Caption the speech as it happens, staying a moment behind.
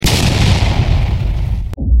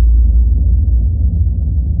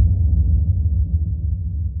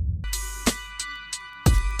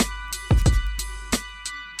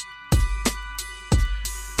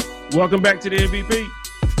Welcome back to the MVP.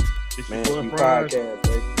 It's Man, your you boy Franz. podcast,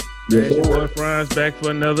 baby. It's your boy Franz back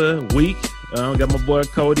for another week. Got my boy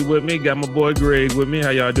Cody with me. Got my boy Greg with me.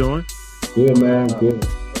 How y'all doing? Good, man. Good.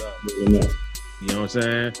 You know what I'm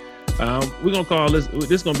saying? We're going to call this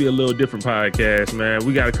going to be a little different podcast, man.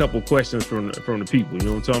 We got a couple questions from the people. You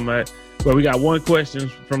know what I'm talking about? But we got one question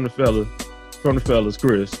from the fellas,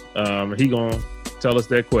 Chris. He going to tell us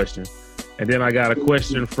that question. And then I got a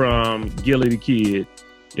question from Gilly the Kid.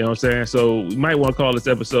 You know what I'm saying? So we might want to call this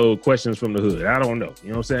episode Questions from the Hood. I don't know.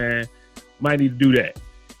 You know what I'm saying? Might need to do that.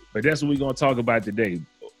 But that's what we're going to talk about today.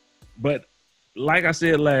 But like I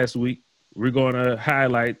said last week, we're going to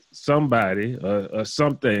highlight somebody or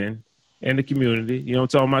something in the community. You know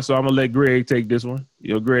what I'm talking about? So I'm going to let Greg take this one.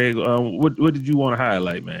 You know, Greg, what did you want to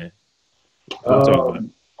highlight, man? I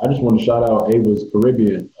just want to shout out Ava's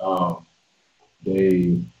Caribbean.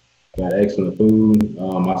 They got excellent food.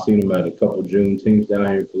 I seen them at a couple June teams down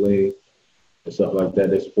here in Killeen and stuff like that.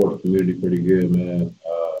 They support the community pretty good, man.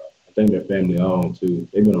 I think they're family owned too.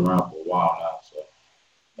 They've been around for a while now.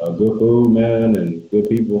 So good food, man, and good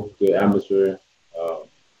people, good atmosphere. Go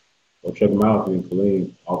check them out if you're in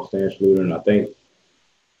Killeen, off Stan Schluter, and I can't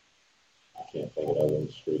think of that in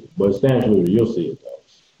the street. But Stan Schluter, you'll see it though.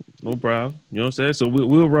 No problem. You know what I'm saying? So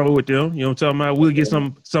we'll roll with them. You know what I'm talking about? We'll get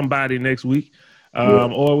somebody next week.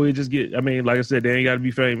 Or we just get, like I said, they ain't got to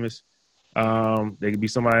be famous. They could be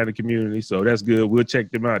somebody in the community. So that's good. We'll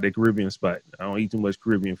check them out. Their Caribbean spot. I don't eat too much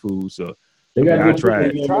Caribbean food. So they got I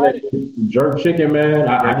tried it. Jerk chicken, man.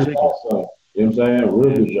 I just got some. You know what I'm saying?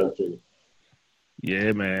 Real good jerk chicken.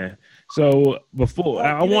 Yeah, man. So before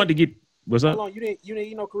I wanted to get, what's up? Hold on, you didn't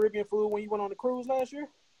eat no Caribbean food when you went on the cruise last year?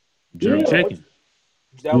 Jerk chicken.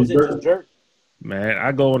 That was it, just jerk? Man,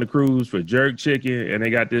 I go on the cruise for jerk chicken, and they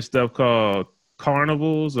got this stuff called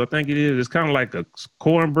carnivals. I think it is. It's kind of like a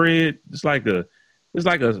cornbread. It's like a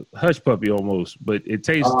hush puppy almost, but it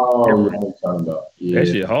tastes different. What I'm talking about. Yeah. That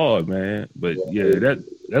shit hard, man. But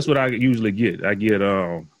that's what I usually get. I get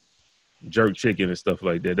jerk chicken and stuff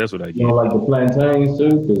like that. That's what I get. You don't like the plantains too?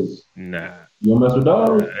 Cause nah. You don't mess with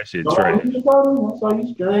those? That shit trash. I saw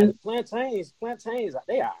you strange. Plantains,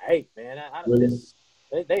 they are hate, man. Really?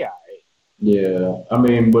 They are hate. Yeah, but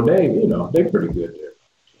they pretty good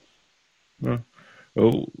there.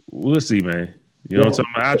 Well, we'll see, man. You know what I'm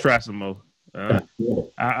talking about? I'll try some more.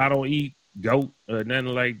 I don't eat goat or nothing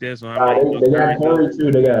like that. So they got curry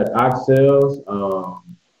too. They got oxtails.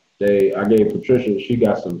 I gave Patricia, she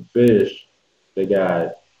got some fish. They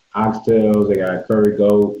got oxtails. They got curry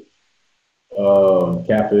goat,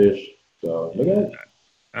 catfish. So they got.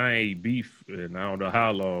 I ain't beef, and I don't know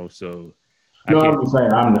how long. So I'm just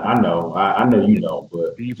saying. I know you know,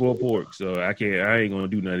 but beef or pork. So I ain't gonna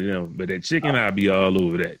do none of them. But that chicken, I'll be all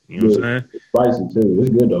over that. You know what I'm saying? It's spicy too.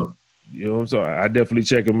 It's good though. You know what I'm saying? I definitely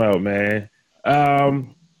check them out, man.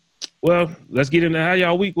 Well, let's get into how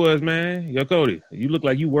y'all week was, man. Yo, Cody, you look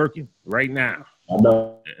like you working right now. I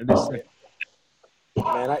know. Man,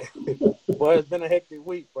 it's been a hectic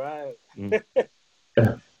week, right?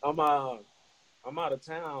 I'm out of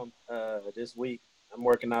town this week. I'm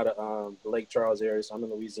working out of the Lake Charles area, so I'm in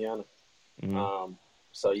Louisiana. Mm-hmm.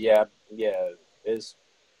 So yeah, it's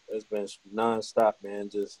been nonstop, man.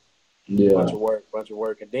 Just bunch of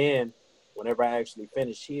work, and then whenever I actually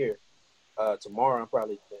finish here tomorrow, I'm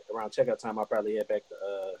probably around checkout time. I'll probably head back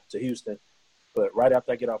to Houston. But right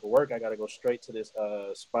after I get off of work, I got to go straight to this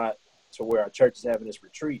spot to where our church is having this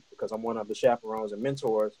retreat because I'm one of the chaperones and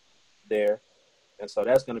mentors there, and so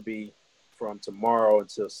that's going to be from tomorrow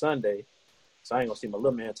until Sunday. So I ain't gonna see my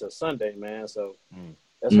little man until Sunday, man. So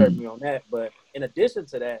that's hurt me on that. But in addition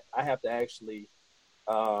to that, I have to actually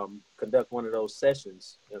conduct one of those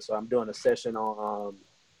sessions, and so I'm doing a session on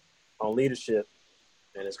leadership,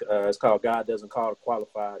 and it's called "God Doesn't Call to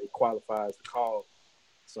Qualify; He Qualifies to Call."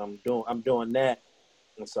 So I'm doing that,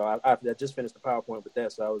 and so I just finished the PowerPoint with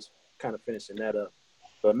that, so I was kind of finishing that up.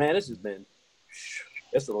 But man, it's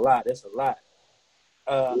a lot.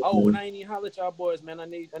 And I ain't even holler at y'all boys, man. I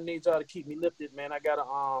need y'all to keep me lifted, man. I got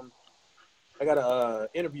a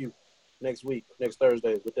interview next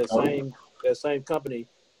Thursday with that same company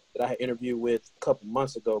that I had interviewed with a couple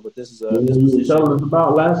months ago. But this is this position. Telling us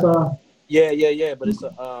about last time. Yeah. But it's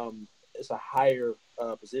a higher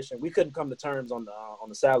position. We couldn't come to terms on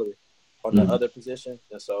the salary on the other position,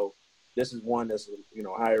 and so this is one that's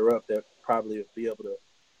higher up that probably will be able to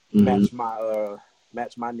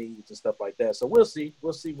match my needs and stuff like that. So we'll see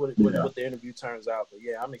what the interview turns out. But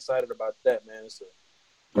yeah, I'm excited about that, man. It's a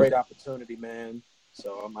great opportunity, man.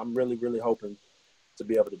 So I'm really, really hoping to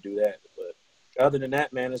be able to do that. But other than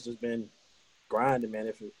that, man, it's just been grinding, man.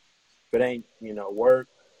 If it ain't, work,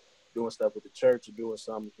 doing stuff with the church or doing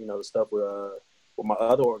some, you know, the stuff with my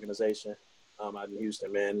other organization out in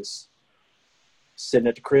Houston, man. It's sitting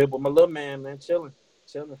at the crib with my little man, chilling.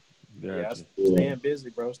 Gotcha. Yeah, staying busy,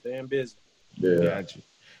 bro. Staying busy. Yeah. Gotcha.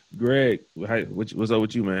 Greg, what's up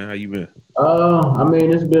with you, man? How you been? I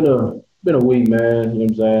mean, it's been a week, man. You know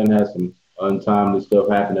what I'm saying? Had some untimely stuff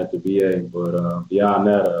happen at the VA, but beyond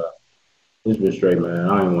that, it's been straight, man. I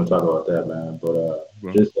don't even want to talk about that, man. But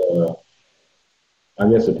just I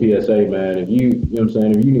guess a PSA, man. If you know what I'm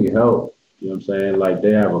saying, if you need help, you know what I'm saying, like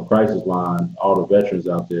they have a crisis line, all the veterans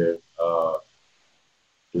out there.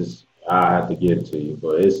 Just I have to get it to you,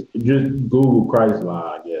 but it's just Google crisis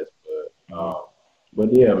line, I guess.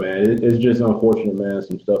 But yeah, man, it's just unfortunate, man.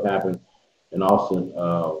 Some stuff happened in Austin.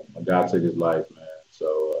 A guy took his life, man. So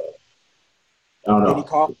I don't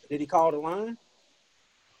know. Did he call the line?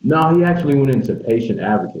 No, he actually went into patient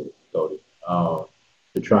advocate, Cody,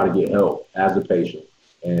 to try to get help as a patient,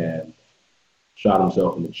 and shot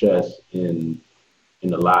himself in the chest in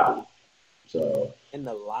the lobby. So in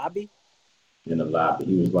the lobby. In the lobby,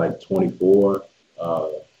 he was like 24.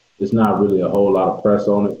 There's not really a whole lot of press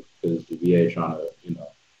on it because the VA trying to, you know,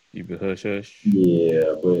 keep it hush hush.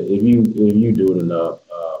 Yeah, but if you do it enough,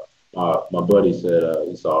 my buddy said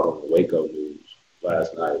he saw it on the Waco news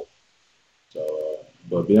last night. So,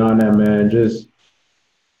 but beyond that, man, just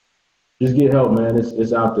get help, man.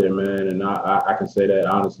 It's out there, man, and I can say that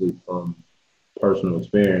honestly from personal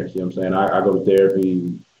experience. You know what I'm saying? I go to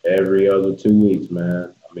therapy every other 2 weeks,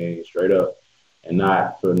 man. I mean, straight up, and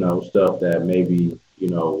not for no stuff that maybe, you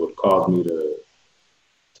know, would cause me to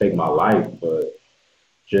take my life, but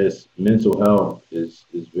just mental health is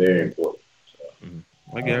very important. So,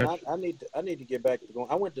 I need to get back to going.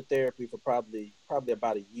 I went to therapy for probably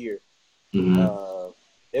about a year. Mm-hmm.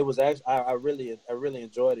 It was actually I really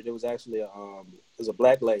enjoyed it. It was actually a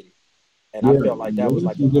black lady, and I felt like that was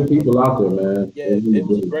like good people out there, man. Yeah, it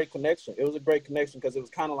was a great connection. It was a great connection because it was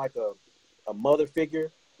kind of like a mother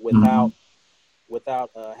figure without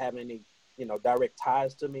having any, you know, direct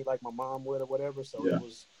ties to me like my mom would or whatever. So it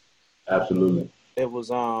was absolutely. It was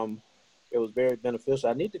very beneficial.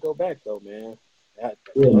 I need to go back though, man. I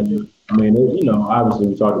mean, you know, obviously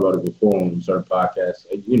we talked about it before on certain podcasts.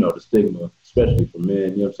 You know, the stigma, especially for men. You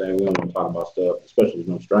know what I'm saying? We don't want to talk about stuff, especially with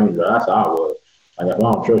no stranger. That's how I was. Like, if I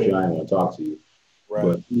don't trust you, I ain't want to talk to you. Right.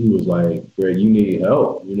 But he was like, Greg, you need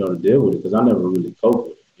help, you know, to deal with it, because I never really coped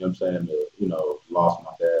with it. You know what I'm saying? You know, lost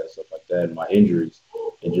my dad, stuff like that, and my injuries.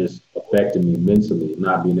 It just affected me mentally,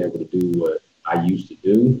 not being able to do what I used to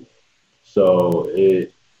do. So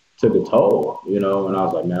it took a toll, you know, and I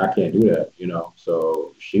was like, man, I can't do that, you know.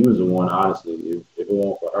 So she was the one, honestly, if it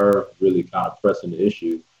weren't for her really kind of pressing the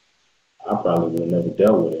issue, I probably would have never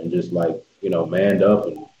dealt with it and just, like, you know, manned up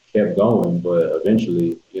and kept going. But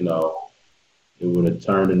eventually, you know, it would have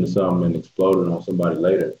turned into something and exploded on somebody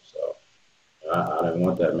later. So I didn't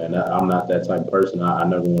want that, man. I'm not that type of person. I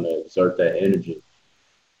never want to exert that energy,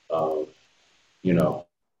 you know.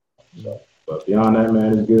 So, but beyond that,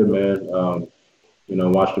 man, it's good, man. You know,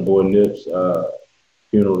 watched the boy Nip's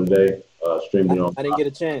funeral today. Streaming on. I didn't get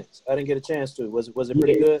a chance. I didn't get a chance to. Was it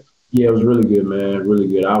pretty good? Yeah, it was really good, man. Really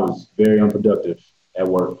good. I was very unproductive at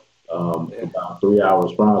work. About 3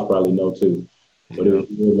 hours. Franz probably know too. But it was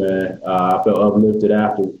good, man. I felt uplifted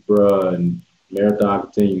after, bruh, and marathon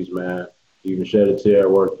continues, man. Even shed a tear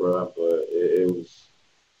at work, bruh. But it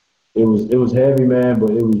was heavy, man.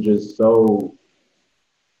 But it was just so,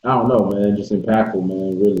 I don't know, man, just impactful,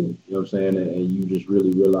 man, really. You know what I'm saying? And you just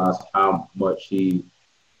really realize how much he,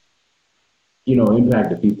 you know,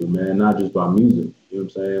 impacted people, man, not just by music. You know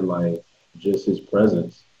what I'm saying? Like, just his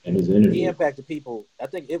presence and his energy. He impacted people. I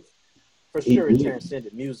think it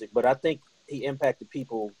transcended music, but I think he impacted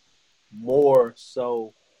people more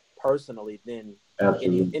so personally than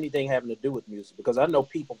anything having to do with music. Because I know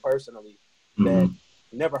people personally that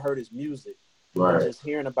never heard his music. Right. Just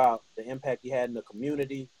hearing about the impact he had in the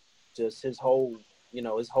community, just his whole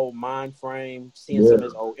mind frame, seeing some of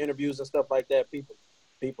his old interviews and stuff like that.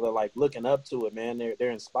 People are like looking up to it, man.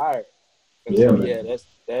 They're inspired. And yeah, so, man. Yeah,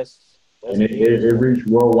 that's and it reached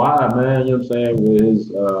worldwide, man. You know what I'm saying? With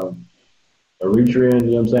his Eritrean,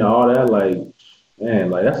 you know what I'm saying? All that, like,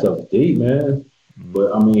 man, like, that stuff's deep, man.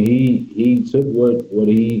 But I mean, he took what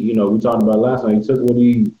he, you know, we talked about last night. He took what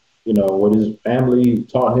he, you know, what his family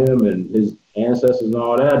taught him and his ancestors and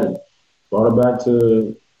all that, and brought it back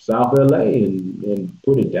to South LA and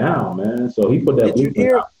put it down, man. So he put that.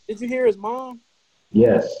 Did you hear his mom?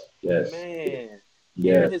 Yes. Man.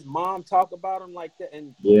 Yeah. Hearing his mom talk about him like that,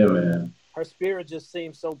 and yeah, man. Her spirit just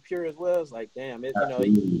seems so pure as well. It's like, damn, it's in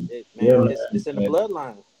the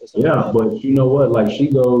bloodline. But you know what? Like,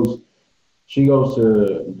 she goes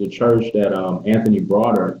to the church that Anthony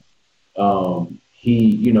brought her.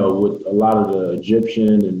 He, with a lot of the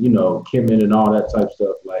Egyptian and, Kemet and all that type of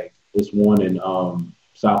stuff, like this one in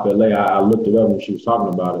South LA, I looked it up when she was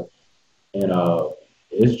talking about it. And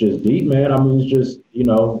it's just deep, man. I mean, it's just,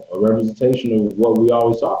 a representation of what we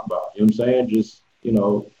always talk about. You know what I'm saying? Just, and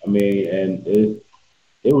it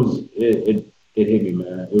hit me,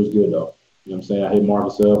 man. It was good, though. You know what I'm saying? I hit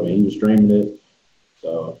Marcus up, and he was streaming it.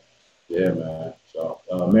 So, yeah, man. So,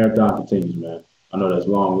 marathon continues, man. I know that's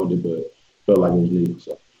long-winded, but felt like it was needed.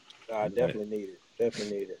 So, definitely needed.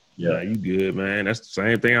 Definitely needed. Yeah, you good, man. That's the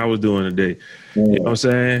same thing I was doing today. Yeah. You know what I'm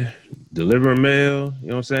saying? Delivering mail. You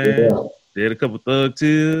know what I'm saying? Yeah. Did a couple thug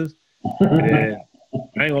tears. And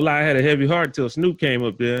I ain't gonna lie, I had a heavy heart till Snoop came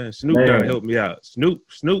up there, and Snoop kind of helped me out. Snoop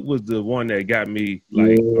was the one that got me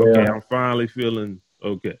like, okay, I'm finally feeling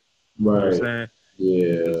okay. Right. You know what I'm saying?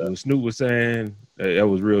 Yeah. When Snoop was saying that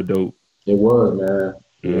was real dope. It was, man.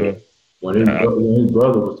 Yeah. When his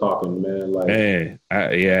brother was talking, man, like, man,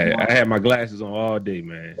 I had my glasses on all day,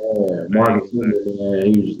 man. Yeah, Marcus,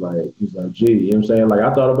 man, he was like, gee, you know what I'm saying? Like,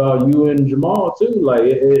 I thought about you and Jamal too. Like,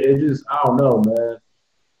 it just, I don't know, man.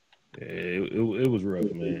 Yeah, it was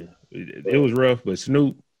rough, man. It was rough, but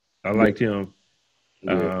Snoop, I liked him.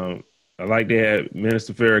 Yeah. I like they had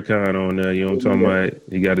Minister Farrakhan on there. You know what I'm talking about?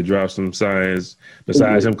 He got to drop some signs.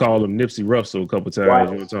 Besides him calling him Nipsey Russell a couple times. Wow. You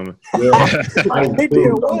know what I'm talking about? He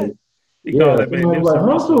did what? He called that man Nipsey like,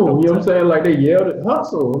 Hustle. You know what I'm saying? Like, they yelled at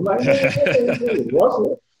Hustle. I'm like, hey,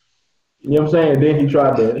 Russell. You know what I'm saying? Then he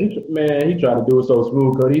tried to do it so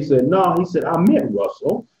smooth because he said, no, I meant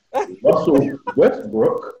Russell. Russell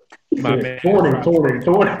Westbrook. My man. 20.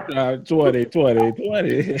 20.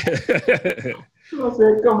 I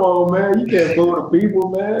said, come on, man. You can't fool the people,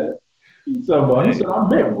 man. He said, I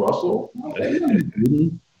meant Russell. I said, you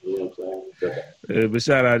know what I'm saying? But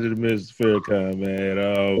shout out to the Mr. Farrakhan, man.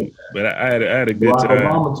 But I had a good time.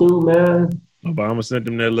 Obama too, man. Obama sent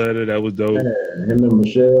him that letter. That was dope. Man, him and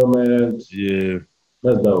Michelle, man. Yeah.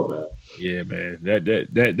 That's dope, man. Yeah, man.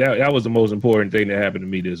 That was the most important thing that happened to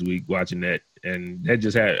me this week, watching that. And that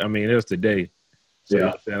just it was today. So,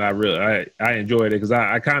 yeah. And I enjoyed it because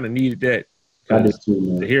I kind of needed that. I did too,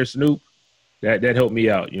 man. To hear Snoop, that helped me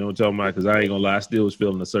out. You know what I'm talking about? Because I ain't gonna lie, I still was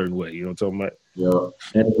feeling a certain way. You know what I'm talking about? Yeah.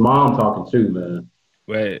 And his mom talking too, man.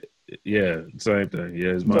 But yeah, same thing.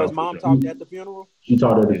 Yeah, his mom talked at the funeral. She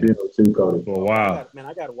talked at the funeral too, Cody. For a while.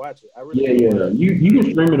 I gotta watch it. I really You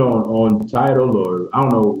can stream it on Tidal or I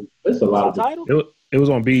don't know. It's a lot of Tidal. It was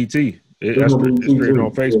on BET. It's streamed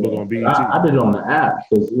on Facebook on BET. I did it on the app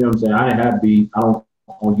because you know what I'm saying. I ain't have BET. I don't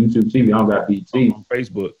on YouTube TV. I don't got BET. On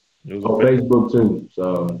Facebook. It was on Facebook too.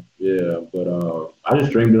 So yeah, but I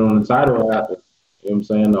just streamed it on the Tidal app. You know what I'm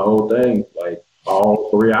saying? The whole thing, like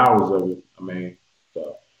all 3 hours of it. I mean,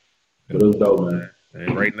 so but it was dope, man.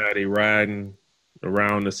 And right now they riding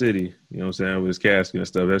around the city. You know what I'm saying with his casket and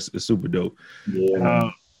stuff. It's super dope.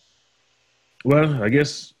 Yeah. Well, I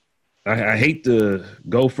guess. I hate to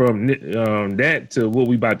go from that to what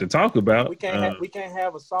we about to talk about. We can't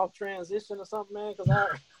have a soft transition or something, man. Because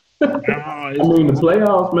I mean, the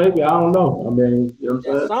playoffs, maybe. I don't know. I mean, you know what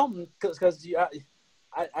I'm saying? Something because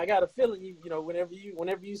I got a feeling you know whenever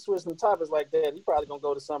you switch some topics like that, you probably gonna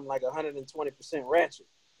go to something like 120% ratchet.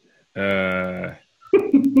 I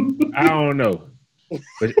don't know.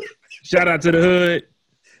 But shout out to the hood.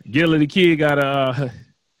 Gilly the kid got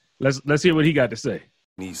let's hear what he got to say.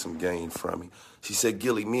 Need some gain from me. She said,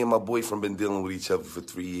 Gilly, me and my boyfriend been dealing with each other for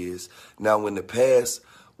 3 years. Now, in the past,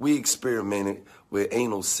 we experimented with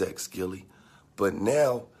anal sex, Gilly. But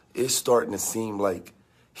now, it's starting to seem like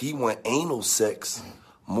he want anal sex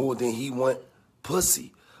more than he want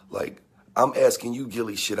pussy. Like, I'm asking you,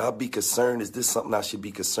 Gilly, should I be concerned? Is this something I should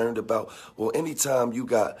be concerned about? Well, anytime you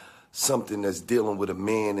got something that's dealing with a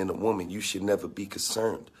man and a woman, you should never be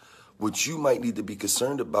concerned. What you might need to be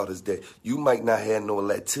concerned about is that you might not have no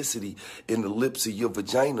elasticity in the lips of your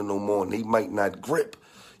vagina no more, and they might not grip.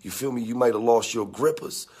 You feel me? You might have lost your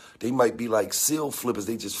grippers. They might be like seal flippers.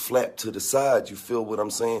 They just flap to the side. You feel what I'm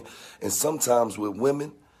saying? And sometimes with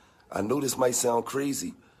women, I know this might sound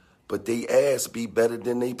crazy, but they ass be better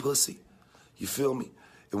than they pussy. You feel me?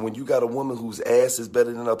 And when you got a woman whose ass is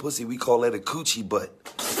better than her pussy, we call that a coochie butt.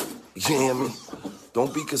 You hear me?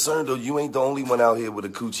 Don't be concerned, though. You ain't the only one out here with a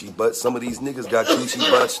coochie butt. Some of these niggas got coochie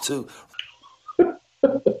butts, too.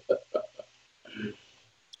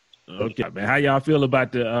 Okay, man. How y'all feel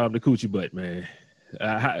about the coochie butt, man?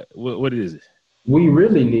 What is it? We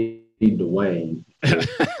really need Dwayne.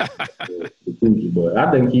 the coochie butt. I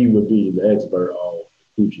think he would be the expert on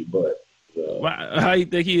coochie butt. How you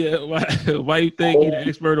think he? Why you think he's an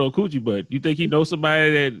expert on coochie butt? You think he knows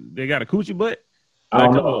somebody that they got a coochie butt? I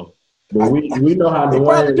don't know. But we know how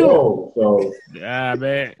Dwayne rolls, so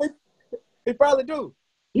man. He probably do.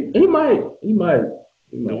 He might.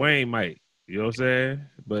 Dwayne might. You know what I'm saying?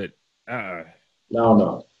 But I don't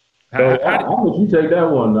know. So how would you take that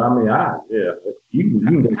one? I mean, you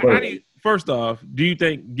can go first. First off, do you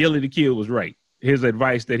think Gillie the Kid was right? His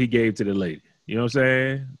advice that he gave to the lady. You know what I'm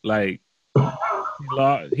saying? Like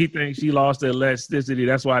he thinks she lost her elasticity.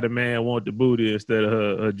 That's why the man wanted the booty instead of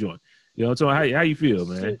her joint. You know what I'm saying? How you feel,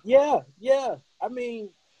 man? Yeah. I mean,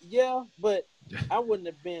 yeah, but I wouldn't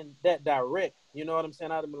have been that direct. You know what I'm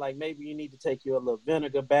saying? I'd have been like, maybe you need to take you a little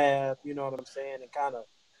vinegar bath. You know what I'm saying? And kind of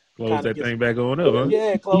close that thing back on up, huh?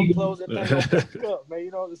 Yeah, close that thing up, man.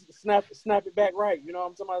 You know, snap it back right. You know what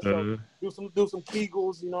I'm talking about? So do some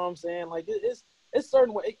Kegels. You know what I'm saying? Like it's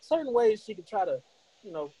certain ways she could try to,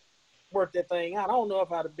 you know, work that thing out. I don't know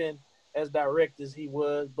if I'd have been as direct as he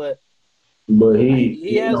was, but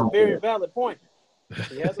he has a very valid point.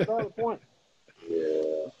 He has a valid point.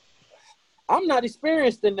 Yeah. I'm not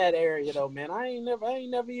experienced in that area though, man. I ain't never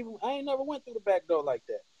went through the back door like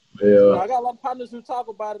that. Yeah. You know, I got a lot of partners who talk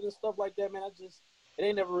about it and stuff like that, man. It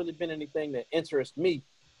ain't never really been anything that interests me.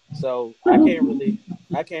 So I can't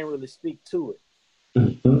really speak to it.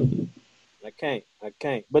 I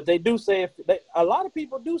can't. But they do say a lot of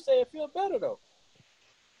people do say it feels better though.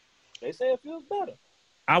 They say it feels better.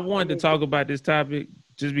 I wanted to talk about this topic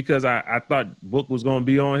just because I thought Book was going to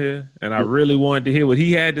be on here, and I really wanted to hear what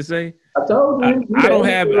he had to say. I told you. I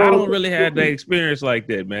don't really have that experience like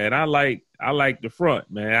that, man. I like the front,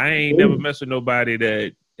 man. I ain't never messed with nobody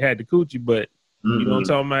that had the coochie, but you know what I'm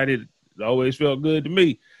talking about? It always felt good to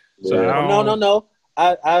me. So no.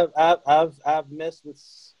 I've messed with.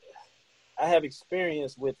 I have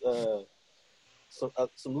experience with some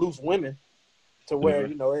loose women to where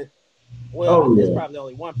you know it. Well, there's probably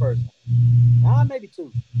only one person. Maybe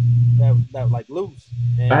two that was like loose.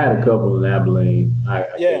 And, I had a couple in Abilene.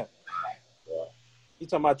 You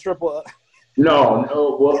talking about triple? No.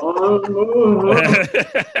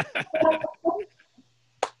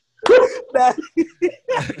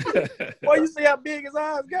 Boy, you see how big his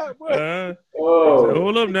eyes got, boy.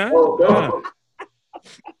 Hold up now.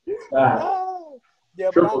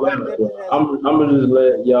 Yeah, triple I'm gonna just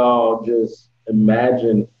let y'all just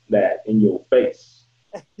imagine that in your face.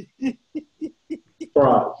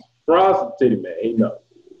 Franz titty man, he know.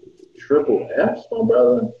 Triple F, my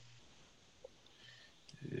brother.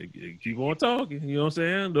 Keep on talking. You know what I'm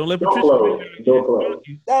saying? Don't let Patricia. Don't close.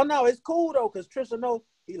 No, it's cool though, cause Trisha know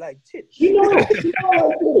he like titties. You know like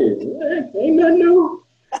titties. Ain't nothing new.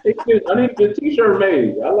 I need to get a t-shirt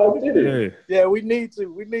made. I like titties. Yeah, we need to.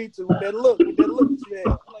 With that look, man.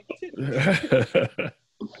 I like titties.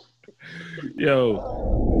 Yo,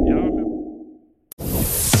 y'all remember?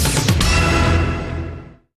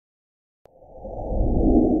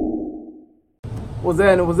 What's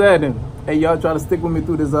happening? Hey, y'all try to stick with me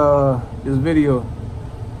through this video.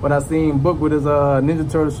 But I seen Book with his Ninja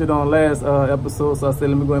Turtle shit on last episode, so I said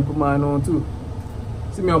let me go and put mine on too.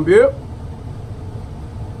 See me on Bill?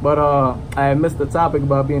 But I had missed the topic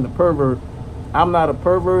about being a pervert. I'm not a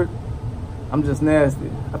pervert. I'm just nasty.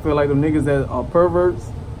 I feel like the niggas that are perverts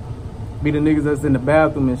be the niggas that's in the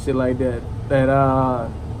bathroom and shit like that.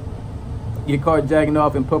 That get caught jacking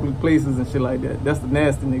off in public places and shit like that. That's the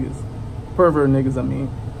nasty niggas. Pervert niggas, I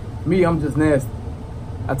mean. Me, I'm just nasty.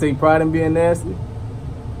 I take pride in being nasty.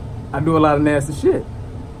 I do a lot of nasty shit.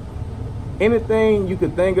 Anything you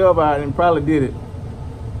could think of, I probably did it.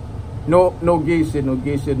 No gay shit,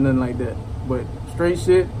 nothing like that. But straight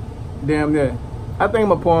shit, damn near. I think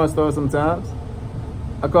I'm a porn star sometimes.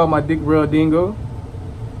 I call my dick real dingo.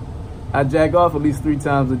 I jack off at least 3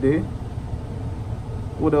 times a day.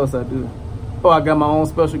 What else I do? Oh, I got my own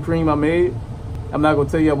special cream I made. I'm not gonna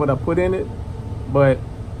tell you what I put in it, but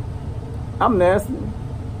I'm nasty.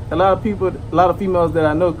 A lot of females that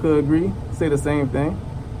I know could agree, say the same thing.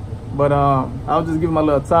 But I'll just give my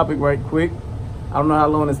little topic right quick. I don't know how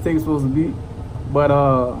long this tape's supposed to be, but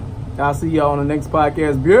I'll see y'all on the next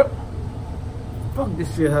podcast. Yep. Fuck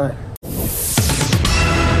this shit hot.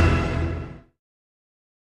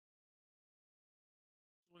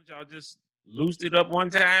 Y'all just loosed it up one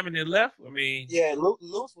time and then left? I mean, yeah, loose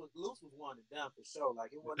was one and done for sure.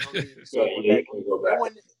 Like it wasn't no need to circle back.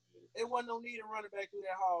 It wasn't no need to run it back through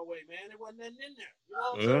that hallway, man. There wasn't nothing in there. You know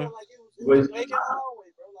what I'm saying? Like it was a vacant hallway,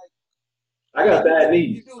 bro. Like I got bad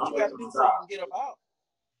knees. You do what you got to do so you can get up out.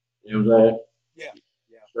 You know what I'm saying? Yeah.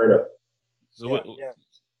 Straight up.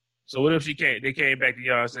 So what if they came back to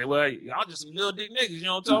y'all and say, well, y'all just some little dick niggas, you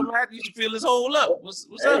know what I'm talking about? You should fill this hole up. What's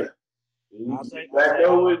up? You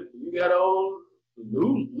got old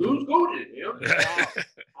loose Gucci. You know?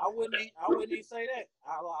 I wouldn't even say that.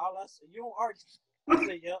 I say, you don't argue. I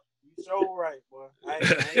say, yep, you sure right, boy. I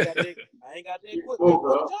ain't got the equipment for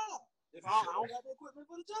the job. If I don't got the equipment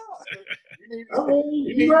for the job, you need to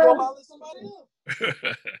go holler at somebody else.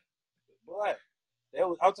 Boy,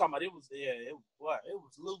 I'm talking about it was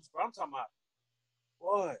loose, but I'm talking about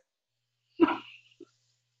boy.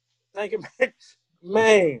 Thinking back,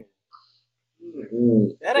 man.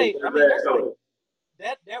 That ain't. I mean, that's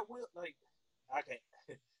like that will like. I can't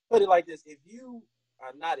put it like this: if you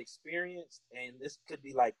are not experienced, and this could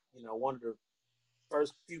be like one of the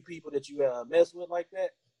first few people that you mess with like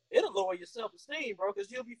that, it'll lower your self-esteem, bro. Because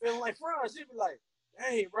you'll be feeling like fries. You'll be like,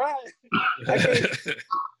 "Hey, right? I can't."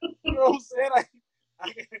 You know what I'm saying?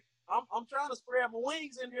 I'm trying to spread my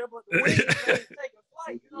wings in here, but the wings ain't taking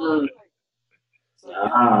flight. You know what I'm saying? So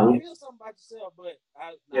you feel something about yourself, but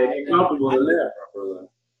you're comfortable in that, brother.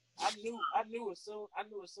 I knew as soon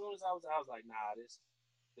as I was like, nah,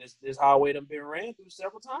 this highway done been ran through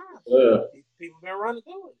several times. Yeah. People been running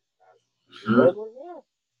through it. Mm-hmm.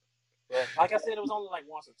 But like I said, it was only like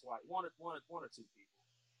once or twice, one or two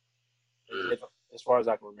people. As far as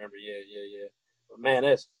I can remember, yeah. But man,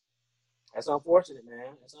 that's unfortunate,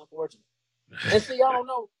 man. That's unfortunate. And see, I don't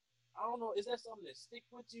know. Is that something that stick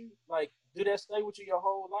with you? Like, do that stay with you your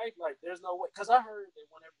whole life? Like, there's no way. Because I heard that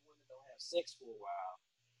whenever women don't have sex for a while,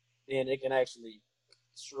 then it can actually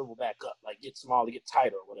shrivel back up, like get smaller, get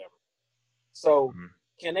tighter or whatever. So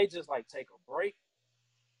can they just like take a break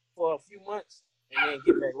for a few months and then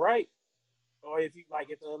get back right? Or if the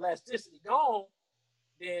elasticity gone,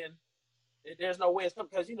 then there's no way it's coming.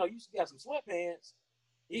 Because, you got some sweatpants.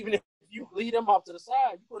 Even if you leave them off to the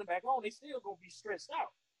side, you put them back on, they still going to be stretched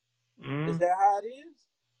out. Is that how it is?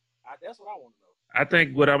 That's what I want to know. I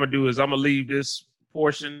think what I'm going to do is I'm going to leave this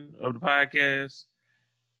portion of the podcast.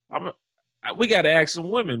 We got to ask some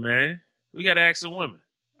women, man. We got to ask some women.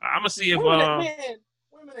 I'm going to see if... women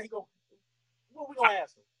ain't going... What we going to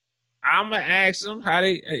ask them? I'm going to ask them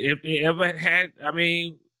if they ever had... I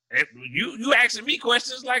mean, if you asking me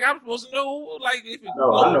questions like I'm supposed to know. Like, if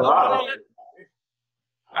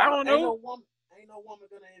I don't know. Ain't no woman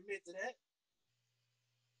going to admit to that.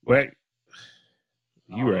 Well,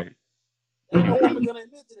 you right. Ain't no woman gonna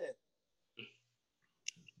admit to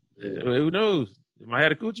that. Who knows? It might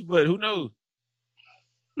have a coochie butt. Who knows?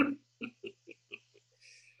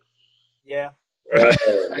 Yeah.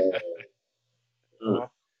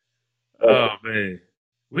 Oh man,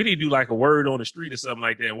 we need to do like a word on the street or something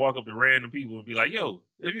like that, and walk up to random people and be like, "Yo,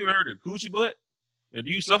 have you ever heard of coochie butt? And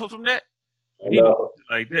do you suffer from that?"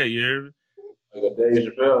 Like that, you hear me? Like a Dave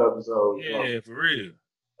Chappelle episode. Yeah, for real.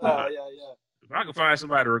 Yeah. If I can find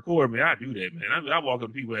somebody to record me, I do that, man. I walk up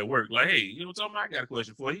to people at work like, hey, you know what I'm talking about? I got a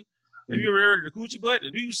question for you. Have you ever heard of the coochie butt?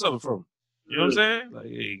 Do you suffer from it? You know what I'm saying? Like,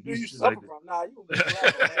 hey, do you suffer from it? Nah, you gonna get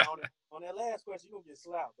slapped on that last question. You gonna get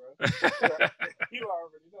slapped, bro. You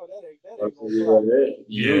already know that ain't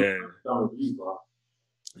gonna fly.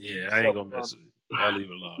 Yeah, I ain't gonna mess with it. I'll leave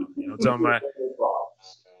it alone. You know what I'm talking about?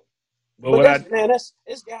 But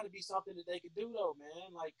it's got to be something that they could do though,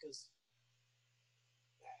 man. Like, cause.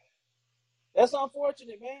 That's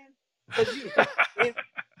unfortunate, man. Cause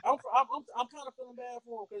I'm kind of feeling bad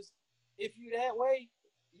for him because if you that way,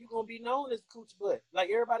 you gonna be known as coochie butt. Like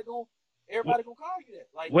everybody gonna call you that.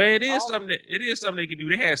 Like, well, it is something they can do.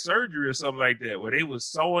 They had surgery or something like that where they was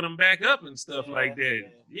sewing them back up and stuff like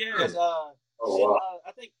that. Yeah. Because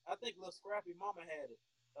I think Lil Scrappy Mama had it.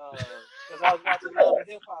 Because I was watching Love and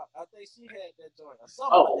Hip Hop. I think she had that joint.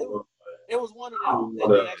 It was one of them that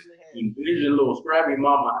they actually had. Envision Lil Scrappy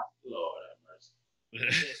Mama. Lord.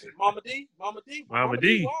 Mama D. Wow.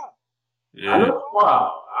 Yeah.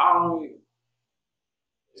 Wow.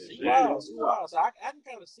 She wild. So I can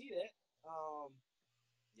kind of see that.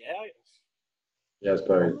 Yeah. That's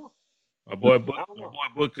crazy. My boy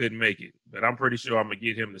Book couldn't make it, but I'm pretty sure I'm gonna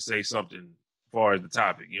get him to say something as far as the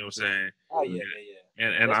topic. You know what I'm saying? Oh yeah.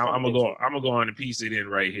 And I'm gonna go on and piece it in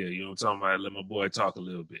right here. You know what I'm talking about? Let my boy talk a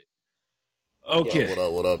little bit. Okay.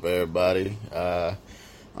 What up, everybody?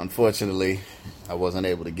 Unfortunately, I wasn't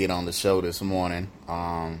able to get on the show this morning,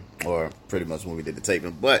 or pretty much when we did the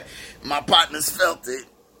taping, but my partners felt it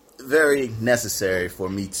very necessary for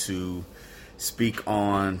me to speak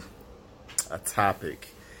on a topic,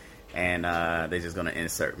 and they're just going to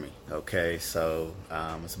insert me, okay? So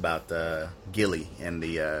it's about Gilly and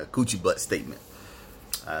the coochie butt statement.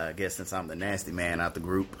 I guess since I'm the nasty man out the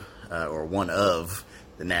group, or one of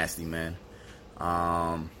the nasty men,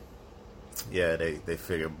 yeah, they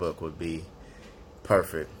figured Book would be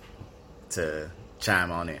perfect to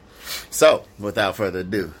chime on in. So, without further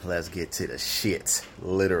ado, let's get to the shit,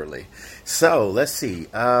 literally. So, let's see.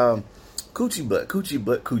 Coochie butt.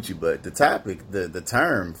 The topic, the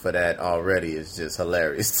term for that already is just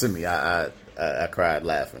hilarious to me. I cried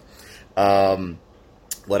laughing.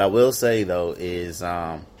 What I will say though is,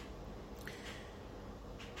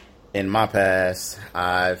 in my past,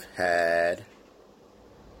 I've had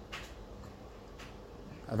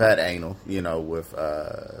anal, with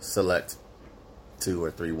select 2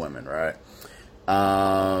 or 3 women, right?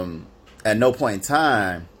 At no point in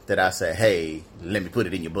time did I say, hey, let me put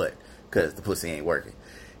it in your butt, because the pussy ain't working.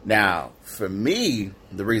 Now, for me,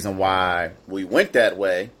 the reason why we went that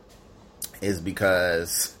way is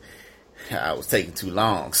because I was taking too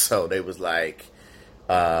long. So they was like,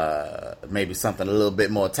 maybe something a little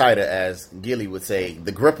bit more tighter, as Gilly would say,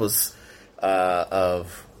 the grippers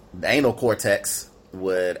of the anal cortex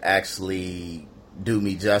would actually do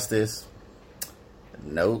me justice.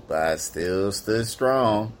 Nope, I still stood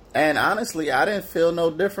strong. And honestly, I didn't feel no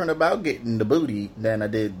different about getting the booty than I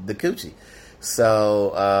did the coochie.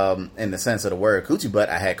 So, in the sense of the word coochie butt,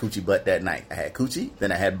 I had coochie butt that night. I had coochie,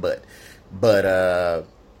 then I had butt. But,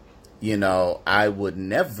 I would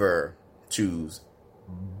never choose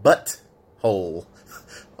butt hole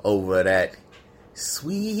over that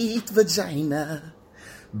sweet vagina.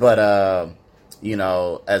 But,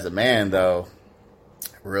 as a man, though,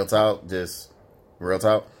 real talk,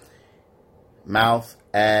 mouth,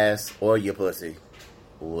 ass, or your pussy,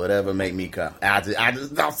 whatever make me come.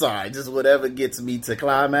 I'm sorry, just whatever gets me to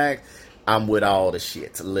climax, I'm with all the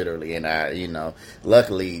shit, literally. And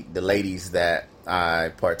luckily, the ladies that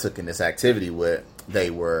I partook in this activity with,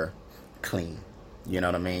 they were clean. You know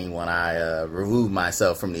what I mean? When I removed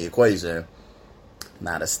myself from the equation,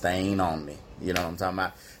 not a stain on me. You know what I'm talking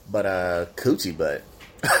about? But coochie butt,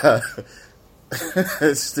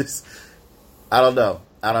 it's just, I don't know.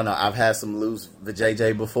 I've had some loose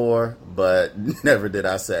vajayjay before, but never did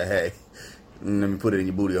I say, hey, let me put it in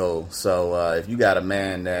your booty hole. So if you got a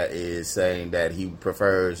man that is saying that he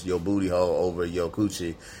prefers your booty hole over your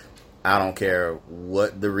coochie, I don't care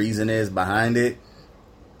what the reason is behind it.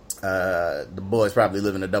 The boy's probably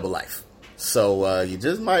living a double life. So you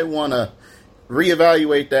just might want to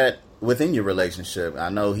reevaluate that within your relationship. I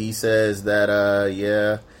know he says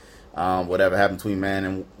that, whatever happened between man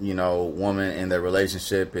and, woman in their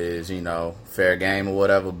relationship is, fair game or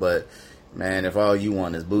whatever. But, man, if all you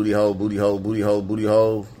want is booty hole,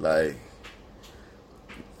 like,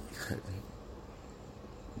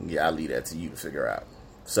 yeah, I'll leave that to you to figure out.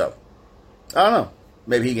 So, I don't know.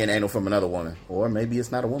 Maybe he getting anal from another woman. Or maybe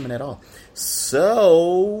it's not a woman at all.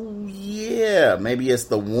 So, yeah, maybe it's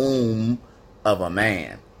the womb of a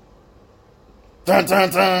man. Dun, dun,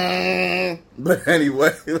 dun. But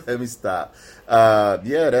anyway, let me stop.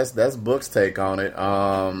 That's Book's take on it.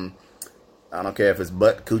 I don't care if it's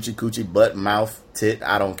butt, coochie, butt, mouth, tit.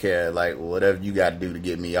 I don't care. Like, whatever you got to do to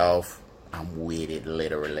get me off, I'm with it,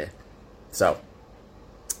 literally. So,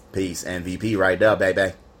 peace. MVP right there,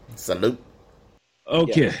 baby. Salute.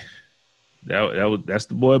 Okay. Yeah. That's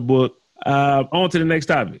the boy Book. On to the next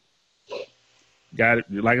topic. Got it.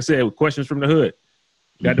 Like I said, questions from the hood.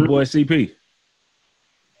 Got the boy CP.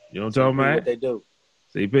 You know what I'm talking about? What they do.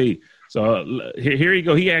 CP. So here you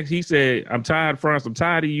go. He said, I'm tired, Franz. I'm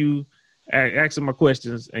tired of you asking my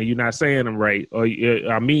questions and you're not saying them right, or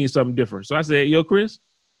I mean something different. So I said, yo, Chris,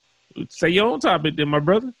 say your own topic then, my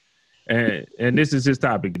brother. And this is his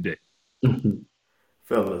topic today.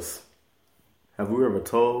 Fellas, have we ever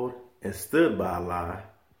told and stood by a lie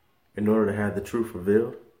in order to have the truth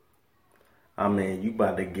revealed? I mean, you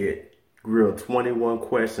about to get grilled 21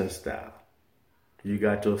 question style. You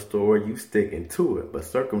got your story, you sticking to it, but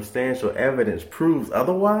circumstantial evidence proves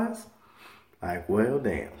otherwise? Like, well,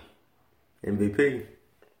 damn. MVP,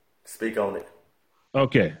 speak on it.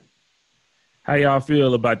 Okay. How y'all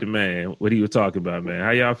feel about the man, what he was talking about, man?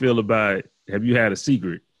 How y'all feel about, have you had a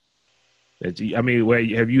secret? Where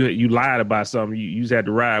have you lied about something you just had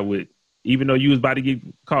to ride with, even though you was about to get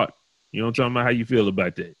caught? You know what I'm talking about? How you feel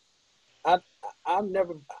about that? I've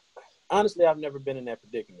never been in that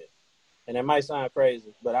predicament. And it might sound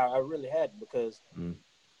crazy, but I really hadn't, because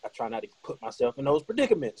I try not to put myself in those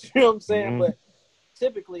predicaments. You know what I'm saying? Mm-hmm. But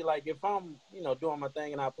typically, like, if I'm, doing my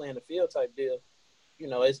thing and I play in the field type deal,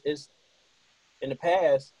 it's in the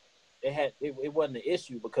past, it wasn't an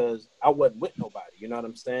issue because I wasn't with nobody. You know what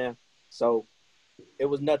I'm saying? So it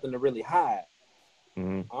was nothing to really hide.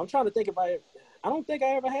 Mm-hmm. I'm trying to think if I don't think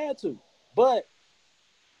I ever had to, but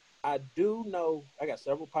I do know I got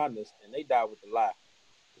several partners and they died with the lie.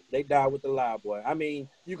 They died with the lie, boy. I mean,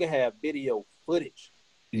 you can have video footage.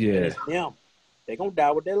 Yeah. And it's them. they gonna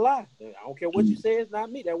die with that lie. I don't care what you say. It's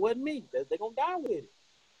not me. That wasn't me. They gonna die with it.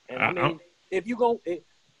 And I mean, if you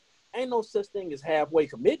ain't no such thing as halfway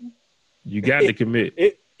committing. You got to commit.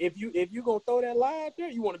 If you gonna throw that lie out there,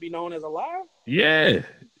 you want to be known as a liar. Yeah,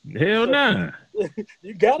 hell nah.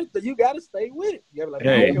 You gotta stay with it. You gotta be like,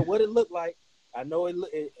 I don't care what it looked like. I know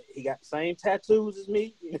he got the same tattoos as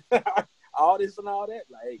me. All this and all that.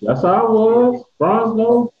 Like that's how I was.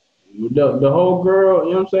 Bronzo, the whole girl,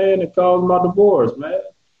 you know what I'm saying, that caused my divorce, man.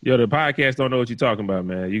 Yo, the podcast don't know what you're talking about,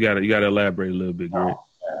 man. You gotta elaborate a little bit, Greg.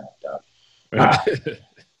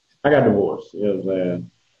 I got divorced, you know what I'm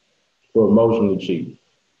saying, for emotionally cheating.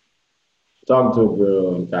 Talking to a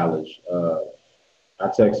girl in college, I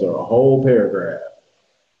text her a whole paragraph.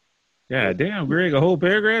 God damn, Greg, a whole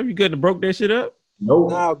paragraph? You couldn't have broke that shit up? Nope.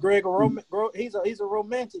 No, Greg, he's a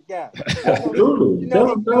romantic guy. Absolutely. He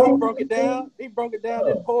broke it down. He broke it down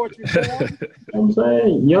in poetry form. I'm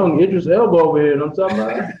saying, young Idris Elba over here. I'm talking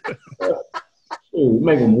about.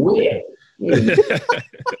 Make him wet.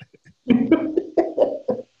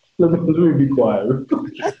 Let me be quiet.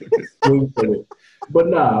 But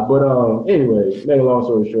anyway, make a long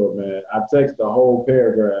story short, man, I text the whole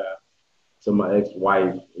paragraph to my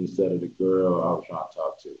ex-wife instead of the girl I was trying to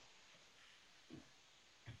talk to.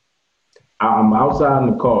 I'm outside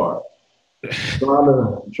in the car, trying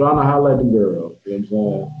to holler at the girl. You know what I'm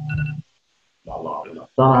saying? My alarm. Trying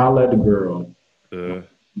to holler at the girl,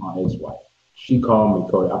 my ex-wife. She called me,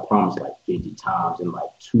 Cody, I promised like 50 times in like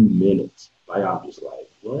 2 minutes. Like, I'm just like,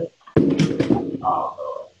 what? You know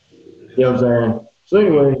what I'm saying? So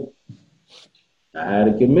anyway, I had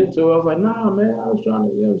to commit to it. I was like, nah, man, I was trying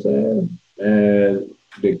to, you know what I'm saying? And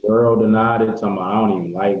the girl denied it, talking about I don't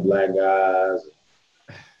even like black guys,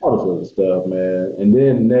 all this other stuff, man. And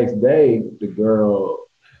then the next day, the girl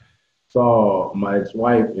saw my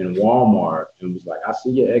ex-wife in Walmart and was like, I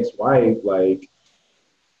see your ex-wife, like,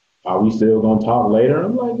 are we still going to talk later?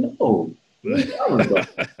 I'm like, no.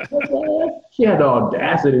 She had the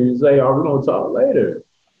audacity to say, are we going to talk later?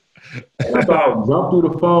 And I thought I jumped through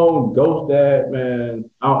the phone, ghost that, man.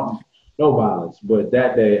 No violence. But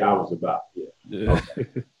that day I was about,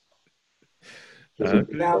 Okay.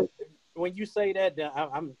 Now, when you say that,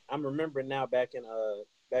 I'm remembering now back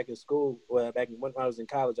in school, well, back when I was in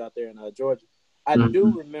college out there in Georgia, I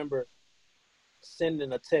do remember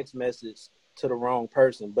sending a text message to the wrong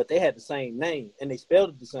person, but they had the same name and they spelled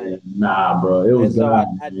it the same. Nah, bro, it was God.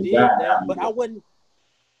 So I did that, but I wasn't.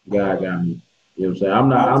 God got me. You know what I'm saying? I'm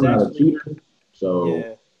not a cheater.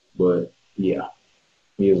 So, but yeah,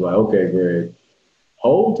 he was like, okay, Greg,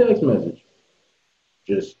 whole text message,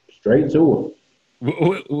 just straight to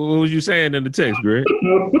it. What was you saying in the text, Greg?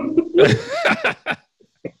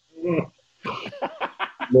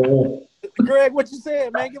 Greg, what you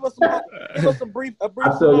said, man? Give us some brief. I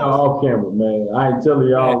tell y'all off camera, man. I ain't telling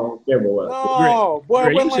y'all on camera. No, boy,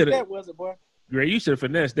 it wasn't like that, was it, boy? Greg, you should have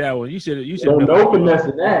finessed that one. You should have. No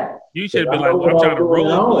finessing that. You should have been like, I'm trying to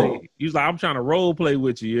role play. You was like, I'm trying to role play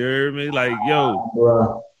with you. You heard me? Like, yo,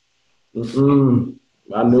 bro.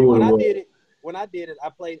 I knew when I did it, I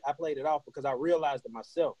played it off because I realized it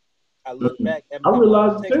myself. I looked back at I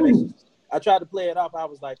realized it too. I tried to play it off. I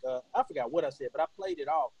was like, I forgot what I said, but I played it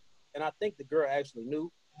off. And I think the girl actually knew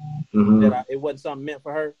that it wasn't something meant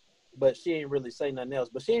for her, but she ain't really say nothing else.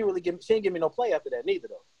 But she ain't give me no play after that neither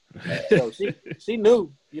though. So she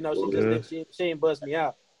knew, you know, she ain't bust me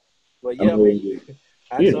out. But yeah,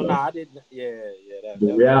 I didn't. Yeah.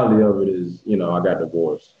 The reality of it is, you know, I got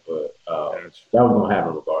divorced, but that was gonna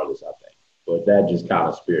happen regardless, I think. But that just kind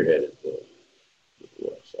of spearheaded the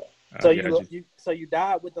divorce. So you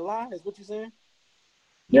died with the lie? Is what you saying?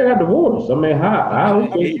 Yeah, I got divorced. I mean, how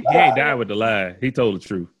he ain't died with the lie. He told the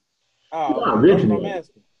truth. Oh, originally.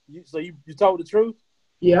 So you told the truth?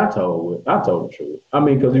 Yeah, I told the truth. I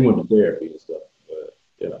mean, because he went to therapy and stuff. But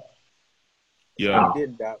you know. Yeah. I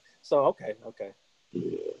didn't doubt. So okay.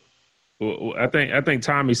 Yeah. Well, I think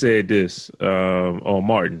Tommy said this on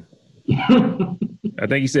Martin. I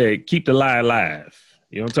think he said, "Keep the lie alive."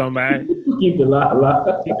 You know what I'm talking about? Keep the lie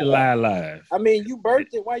alive. Keep the lie alive. I mean, you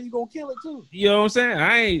birthed it. Why you gonna kill it too? You know what I'm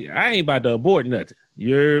saying? I ain't about to abort nothing.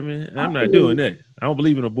 You hear me? I'm not doing that. I don't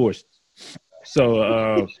believe in abortion.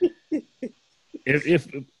 So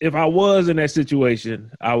if I was in that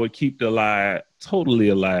situation, I would keep the lie totally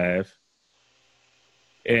alive,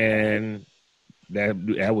 and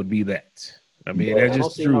that would be that. I mean, that's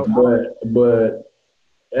just true. But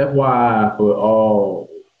FYI for all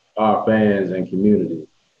our fans and community,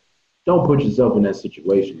 don't put yourself in that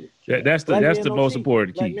situation. That's the most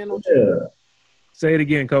important key. Yeah. Say it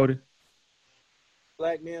again, Cody.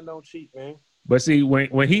 Black men don't cheat, man. But see,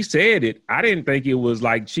 when he said it, I didn't think it was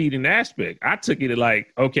like cheating aspect. I took it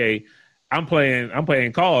like, okay, I'm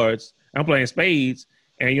playing cards, I'm playing spades,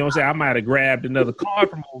 and you know what I'm saying? I might have grabbed another card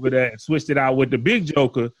from over there and switched it out with the big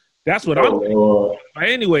joker. That's what I'm thinking. But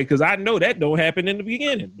anyway, because I know that don't happen in the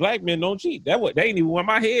beginning. Black men don't cheat. That ain't even where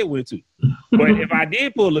my head went to. But if I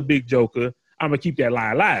did pull a big joker, I'm gonna keep that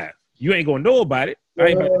lie alive. You ain't gonna know about it.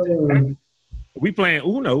 We playing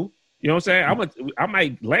Uno. You know what I'm saying? I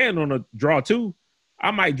might land on a draw 2. I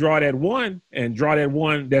might draw that 1 and draw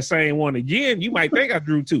that same one again. You might think I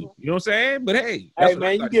drew 2. You know what I'm saying? But hey,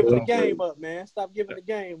 man, you giving the game up, man. Stop giving the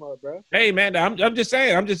game up, bro. Hey, man, I'm just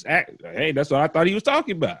saying. Hey, that's what I thought he was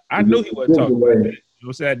talking about. I knew he wasn't talking about that. You know what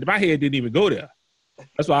I'm saying? My head didn't even go there.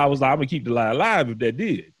 That's why I was like, I'm gonna keep the lie alive if that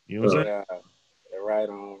did. You know what I'm saying? Right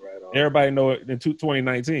on. Everybody know it in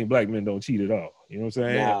 2019, black men don't cheat at all. You know what I'm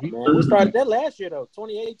saying? Nah, man. We started that last year though.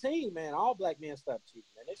 2018, man. All black men stopped cheating,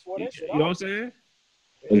 man. They swore that shit off. You know what I'm saying?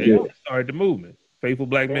 Yeah, started the movement. Faithful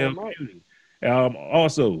Black Man Community.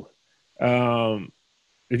 Also,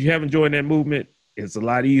 if you haven't joined that movement, it's a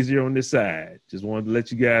lot easier on this side. Just wanted to let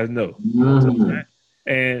you guys know.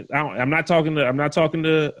 And I'm not talking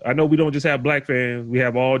to. I know we don't just have black fans. We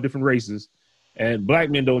have all different races, and black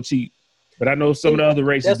men don't cheat. But I know some of the other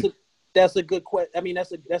races. That's a good question. I mean,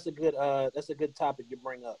 that's a good topic you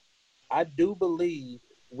bring up. I do believe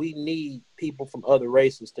we need people from other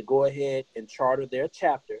races to go ahead and charter their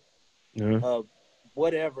chapter of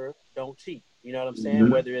whatever don't cheat. You know what I'm saying?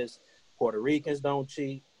 Whether it's Puerto Ricans don't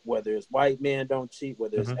cheat, whether it's white men don't cheat,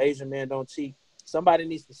 whether it's Asian men don't cheat. Somebody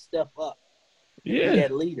needs to step up. Yeah.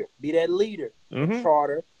 Be that leader.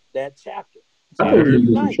 Charter that chapter. So I think we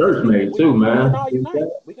need some church made too, man.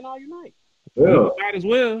 We can all unite. Yeah. Might as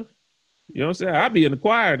well. You know what I'm saying? I'll be in the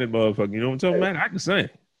choir in that motherfucker. You know what I'm talking about? I can sing.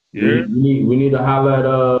 Yeah. We need to highlight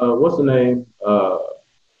what's the name?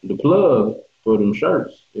 The plug for them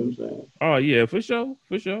shirts. You know what I'm saying? Oh yeah, for sure.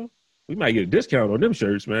 We might get a discount on them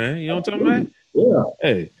shirts, man. You know what I'm talking about? Yeah.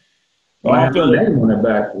 Hey. I have a name on the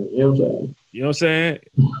back. You know what I'm saying? You know what I'm saying?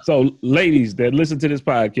 So ladies that listen to this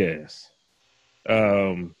podcast,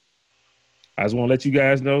 I just want to let you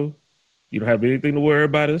guys know you don't have anything to worry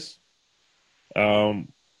about us.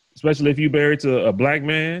 Especially if you married to a black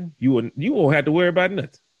man, you won't have to worry about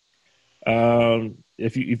nothing.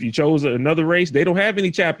 If you chose another race, they don't have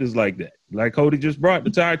any chapters like that. Like Cody just brought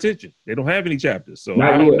to our attention, they don't have any chapters. So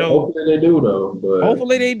I don't know. Hopefully they do though. But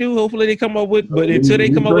hopefully they do. Hopefully they come up with. But until they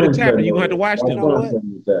come up with a chapter, you gonna have to watch them. You know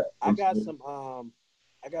what?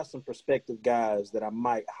 I got some prospective guys that I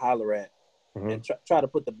might holler at and try to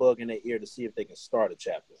put the bug in their ear to see if they can start a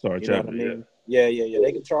chapter. Know what I mean? Yeah.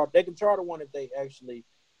 They can charter one if they actually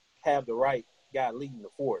have the right guy leading the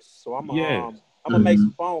force. So I'm gonna make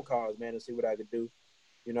some phone calls, man, and see what I could do.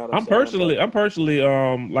 You know what I'm saying? I'm personally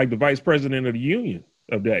like the vice president of the union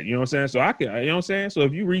of that. You know what I'm saying? So I can, you know what I'm saying? So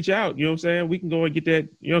if you reach out, you know what I'm saying, we can go and get that,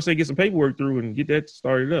 you know what I'm saying, get some paperwork through and get that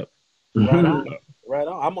started up. Right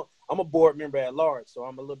on. I'm a board member at large, so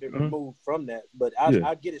I'm a little bit removed from that, but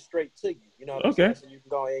I'll get it straight to you. You know what I'm saying? So you can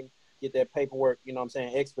go ahead and get that paperwork, you know what I'm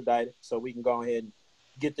saying, expedited, so we can go ahead and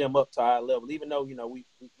get them up to our level, even though, you know, we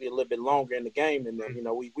a little bit longer in the game than them. You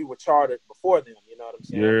know, we were chartered before them, you know what I'm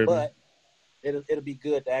saying? Yeah. But it'll be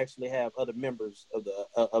good to actually have other members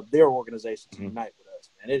of their organization to unite with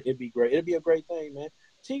us, man. It'd be great. It'd be a great thing, man.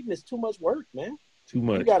 Cheating is too much work, man. Too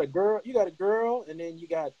much. You got a girl, and then you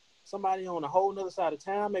got somebody on a whole other side of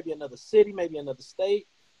town, maybe another city, maybe another state,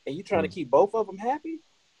 and you trying to keep both of them happy.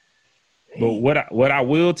 Dang. But what I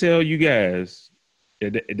will tell you guys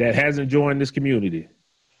that hasn't joined this community,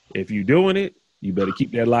 if you're doing it, you better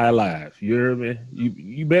keep that lie alive. You hear me?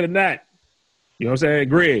 You better not. You know what I'm saying,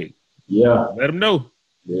 Greg? Yeah. Let them know.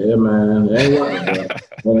 Yeah, man. It ain't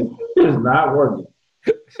working, it's not working.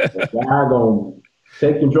 The guy gonna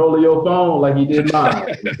take control of your phone like he did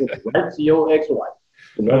mine. Right to your ex-wife.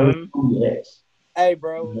 Hey,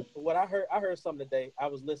 bro. What I heard something today. I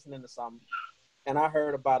was listening to something, and I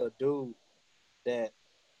heard about a dude that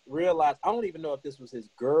realized, I don't even know if this was his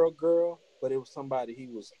girl, but it was somebody he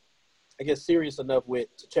was, I guess, serious enough with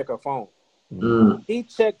to check her phone. He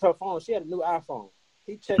checked her phone. She had a new iPhone.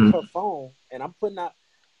 He checked her phone, and I'm putting out,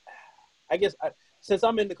 I guess, since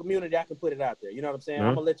I'm in the community, I can put it out there. You know what I'm saying?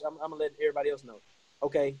 I'm gonna let everybody else know.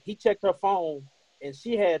 Okay, he checked her phone, and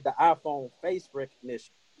she had the iPhone face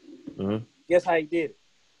recognition. Guess how he did it?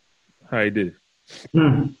 How he did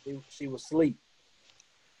it? She was asleep.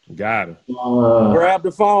 Got her. Grabbed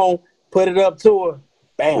the phone, put it up to her.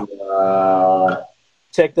 Bam.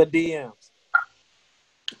 Check the DMs.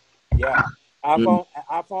 Yeah. iPhone,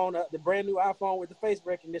 the brand new iPhone with the face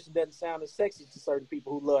recognition doesn't sound as sexy to certain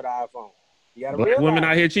people who love the iPhone. You gotta black realize women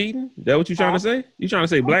out here cheating? Is that what you trying to say? You trying to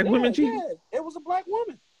say black women cheating? Yeah, it was a black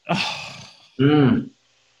woman.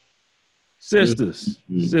 Sisters,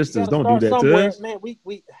 don't do that to us. Man, we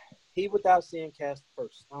he without seeing cast the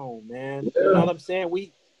first stone, man. Yeah. You know what I'm saying?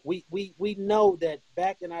 We know that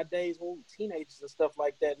back in our days when we were teenagers and stuff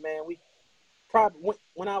like that, man, we probably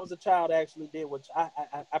when I was a child actually did what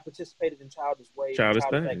I participated in childish ways, childish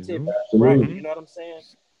activity, right? You know what I'm saying?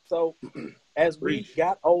 So as we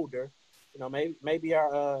got older, you know, maybe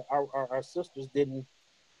our sisters didn't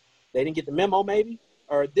get the memo, maybe.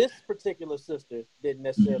 Or this particular sister didn't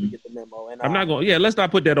necessarily get the memo. And I'm not going. Yeah, let's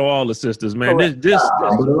not put that on all the sisters, man. Correct. This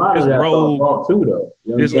rogue too, though.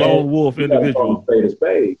 You know this lone wolf individual. Spade to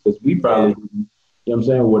spade, because we probably, you know what I'm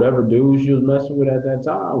saying, whatever dude she was messing with at that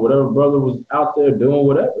time, whatever brother was out there doing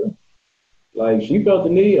whatever, like she felt the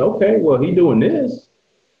need. Okay, well he doing this.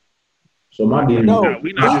 So my dude,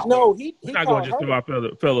 we're not going to just throw our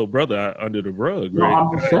fellow brother under the rug, right? No,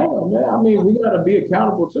 I'm just saying, man. I mean, we got to be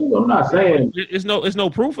accountable too. I'm not saying it's no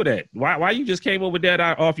proof of that. Why you just came up with that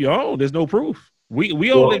off your own? There's no proof.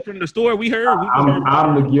 We only from the story we heard.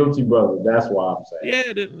 I'm the guilty brother. That's why I'm saying.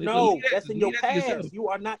 Yeah, that's in your past. You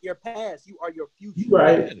are not your past. You are your future. You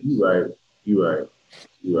right.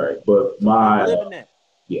 But living that.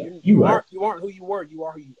 Yeah, you aren't who you were. You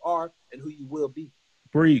are who you are and who you will be.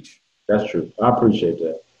 Preach. That's true. I appreciate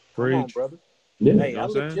that. Preach. Come on, brother. Yeah. Hey, I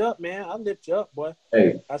lift you up, man. I lift you up, boy.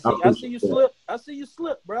 Hey, I see you slip. I see you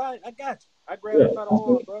slip, bro. I got you. I grab you by the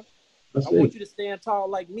arm, bro. I want you to stand tall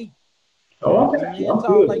like me. Oh, okay. I'm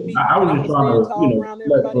good. Like me. I was just trying to, around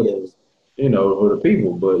everybody else. For the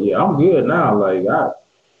people. But yeah, I'm good now. Like I got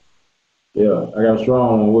a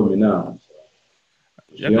strong one with me now. So.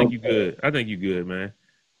 I think you good. I think you good, man.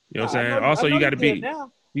 You know what I'm saying? Also, you got to be.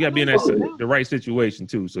 You gotta be in the right situation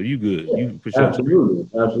too, so you good. Yeah, you for sure.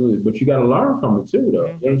 Absolutely. But you gotta learn from it too, though.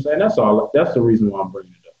 Mm-hmm. You know what I'm saying? That's all. That's the reason why I'm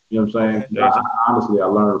bringing it up. You know what I'm saying? Honestly, I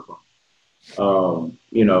learned from.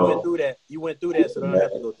 You went through that. You went through that, so don't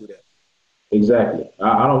have to go through that. Exactly.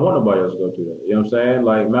 I don't want nobody else to go through that. You know what I'm saying?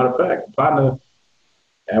 Like, matter of fact, partner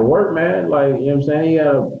at work, man. Like, you know what I'm saying? He had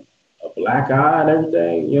a black eye and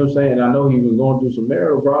everything. You know what I'm saying? And I know he was going through some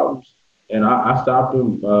marital problems, and I stopped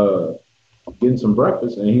him. Getting some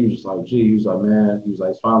breakfast, and he was just like, he was like, man, he was like,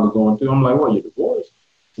 it's finally going through. I'm like, what, you're divorced?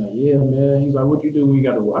 He's like, yeah, man. He's like, what you do when you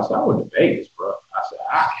got divorced? I said, I went to Vegas, bro. I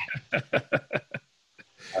said,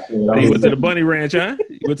 you went to the bunny ranch, huh?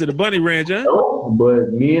 You went to the bunny ranch, huh? No,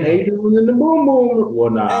 but me and Adrian was in the boom boom. Well,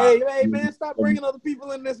 nah. Hey, man, stop bringing other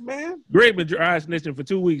people in this, man. Greg been snitching for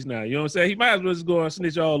 2 weeks now. You know what I'm saying? He might as well just go and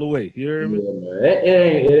snitch all the way. You hear me? Yeah, man.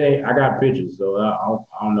 It ain't. I got pictures, so I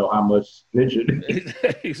don't know how much snitching.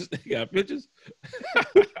 He got pictures?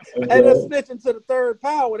 Hey, let's snitching to the third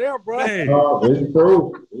power there, bro. It's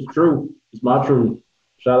true. It's true. It's my truth.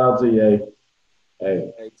 Shout out to you,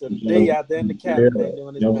 Hey, to the D out there in the cabin. You know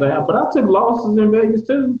what I'm saying? But I took losses in Vegas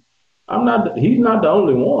too. He's not the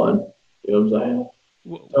only one. You know what I'm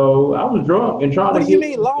saying? So I was drunk and trying to. What do you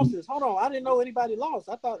mean losses? Hold on, I didn't know anybody lost.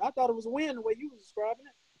 I thought it was a win the way you was describing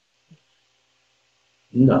it.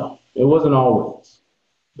 No, it wasn't always.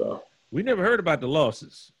 So we never heard about the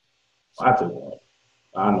losses. I took one.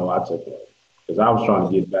 I know I took one because I was trying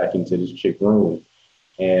to get back into this chick room.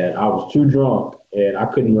 And I was too drunk, and I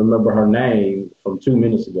couldn't remember her name from 2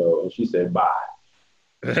 minutes ago. And she said, bye.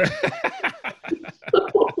 You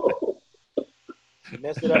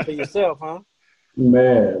messed it up for yourself, huh?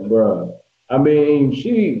 Man, bro. I mean,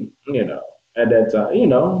 she, at that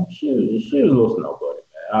time, she was a little snowboarding,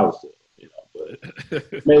 man. I was sick,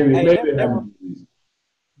 but maybe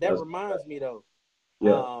that reminds me, though.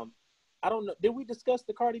 Yeah. I don't know. Did we discuss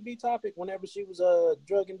the Cardi B topic whenever she was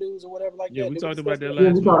drugging dudes or whatever like that? Yeah, we talked about that last.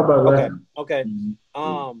 Yeah, we talked about that. Okay.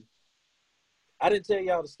 I didn't tell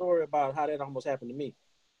y'all the story about how that almost happened to me.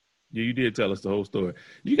 Yeah, you did tell us the whole story.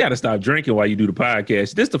 You got to stop drinking while you do the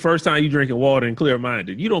podcast. This is the first time you drinking water and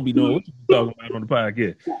clear-minded. You don't be knowing what you're talking about on the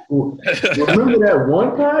podcast. Remember that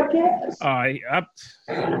one podcast? All right,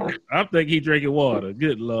 I think he drinking water.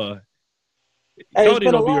 Good Lord. Hey,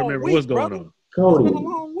 Cody don't be remembering what's going on. Cody,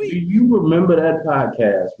 do you remember that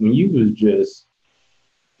podcast when you was just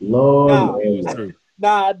Lord?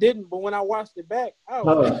 Nah, I didn't. But when I watched it back, I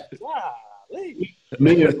was like, golly.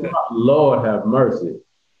 Lord have mercy.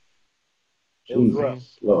 It was rough.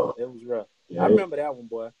 Lord. It was rough. Yeah, I remember that one,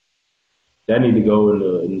 boy. That need to go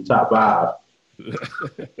in the top 5.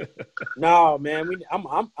 No, man, I'm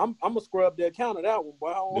gonna scrub the account of that one,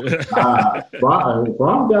 boy.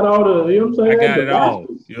 Bron got all the, you know what I'm saying? I got it all.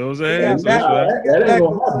 You know what I'm saying? That ain't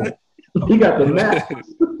gonna happen. He got the map.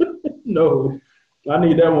 No, I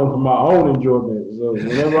need that one for my own enjoyment. So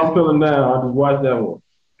whenever I'm feeling down, I just watch that one.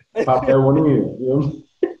 Pop that one in. You know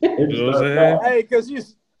what I'm saying? Hey,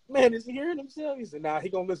 because man, is he hearing himself? He said, nah, he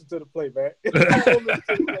gonna listen to the playback. Listen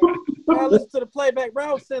to the playback, bro.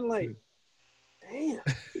 I was sitting like, damn.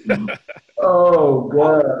 Oh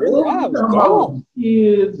God. I was gone.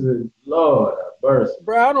 Kids and Lord have mercy.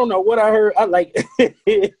 Bro, I don't know what I heard. I like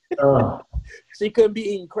she couldn't be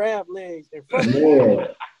eating crab legs in front of me.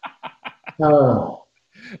 Oh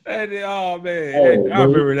man, hey, I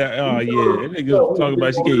remember that. Oh yeah, that nigga talking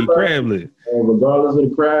about she can't eat crab legs. Regardless of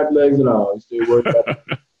the crab legs and all, it still worked out.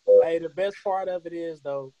 Hey, the best part of it is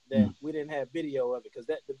though that we didn't have video of it because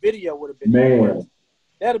the video would have been even worse.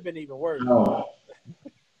 That'd have been even worse.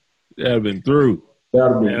 That'd have been through.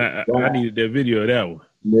 That'd been. I needed that video of that one.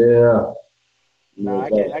 Yeah. No, I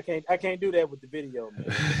can't do that with the video, man.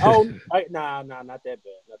 Oh, not that bad.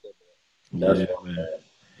 Not that bad.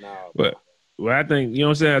 No. Well, I think, you know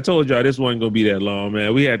what I'm saying? I told y'all this wasn't going to be that long,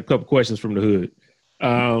 man. We had a couple questions from the hood.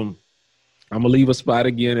 I'm going to leave a spot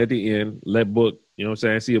again at the end. Let Book, you know what I'm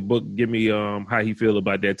saying? See a Book give me how he feel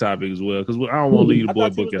about that topic as well. Because I don't want to leave the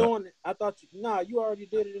boy Book out. I thought you already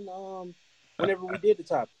did it in whenever we did the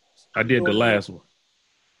topic. I did the last one.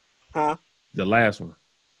 Huh? The last one.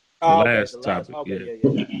 The last topic. Okay,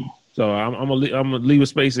 yeah. So I'm gonna leave a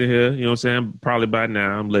space in here. You know what I'm saying? Probably by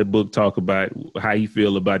now, I'm gonna let Book talk about how he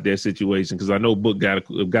feel about that situation because I know Book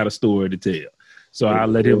got a story to tell. So I'll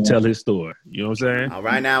let him tell his story. You know what I'm saying? All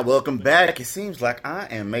right, now welcome back. It seems like I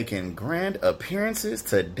am making grand appearances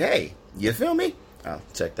today. You feel me? Oh,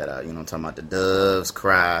 check that out. You know what I'm talking about? The doves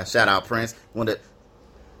cry. Shout out Prince.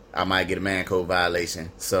 I might get a man code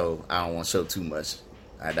violation, so I don't want to show too much.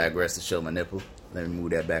 I digress to show my nipple. Let me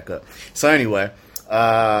move that back up. So anyway,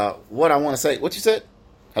 what I want to say. What you said?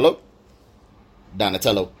 Hello?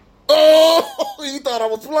 Donatello. Oh, you thought I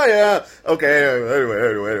was playing, huh? Okay,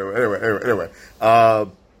 anyway.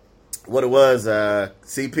 What it was,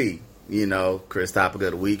 CP, you know, Chris Topic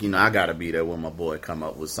of the Week. You know, I got to be there when my boy come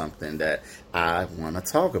up with something that I want to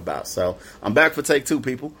talk about. So I'm back for take 2,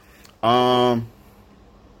 people. Have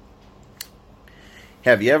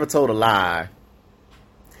you ever told a lie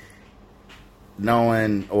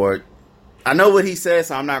knowing, or I know what he says,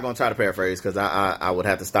 so I'm not going to try to paraphrase because I would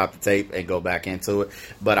have to stop the tape and go back into it,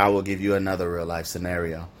 but I will give you another real life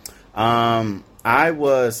scenario. I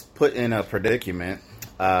was put in a predicament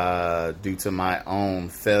due to my own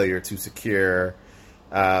failure to secure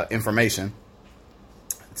information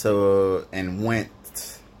in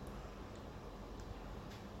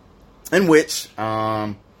which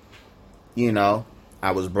you know,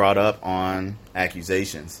 I was brought up on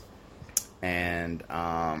accusations. And,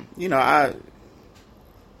 you know,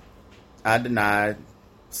 I denied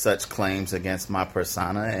such claims against my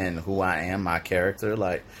persona and who I am, my character.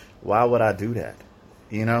 Like, why would I do that?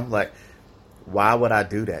 You know, like, why would I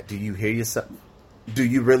do that? Do you hear yourself? Do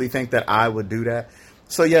you really think that I would do that?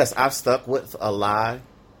 So, yes, I've stuck with a lie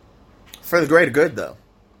for the greater good, though.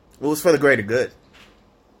 It was for the greater good.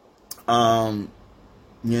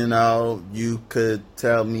 You know, you could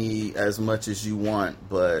tell me as much as you want,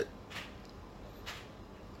 but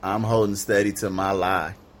I'm holding steady to my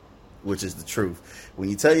lie, which is the truth. When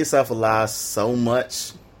you tell yourself a lie so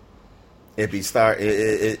much,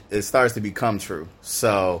 it starts to become true.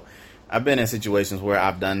 So I've been in situations where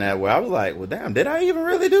I've done that, where I was like, well, damn, did I even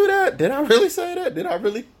really do that? Did I really say that? Did I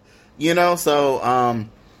really? You know, so,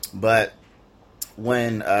 but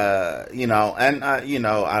when, you know, and, you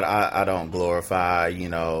know, I don't glorify, you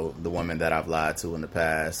know, the women that I've lied to in the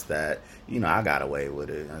past that, you know, I got away with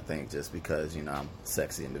it. I think just because, you know, I'm a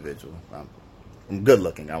sexy individual. I'm good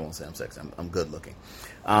looking. I won't say I'm sexy. I'm good looking.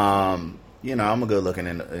 You know, I'm a good looking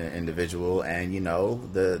individual, and, you know,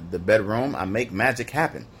 the bedroom, I make magic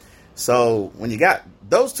happen. So when you got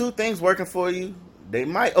those two things working for you, they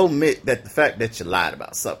might omit that the fact that you lied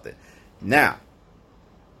about something. Now,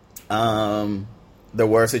 there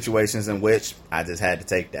were situations in which I just had to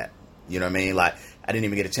take that. You know what I mean? Like, I didn't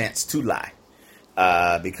even get a chance to lie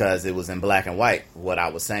because it was in black and white what I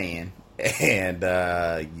was saying. And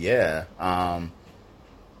yeah,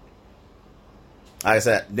 like I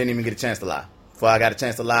said, didn't even get a chance to lie. Before I got a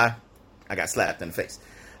chance to lie, I got slapped in the face.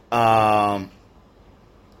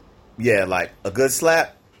 Yeah, like a good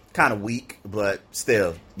slap, kind of weak, but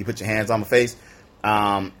still, you put your hands on my face.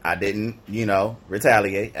 I didn't, you know,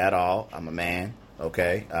 retaliate at all. I'm a man,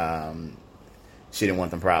 okay? She didn't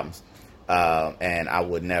want them problems. And I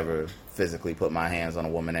would never physically put my hands on a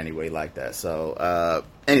woman anyway like that. So,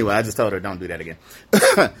 anyway, I just told her don't do that again.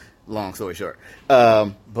 Long story short.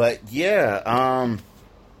 But yeah,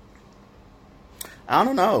 I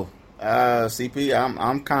don't know. CP,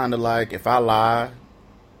 I'm kind of like, if I lie,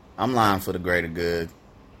 I'm lying for the greater good.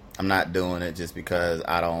 I'm not doing it just because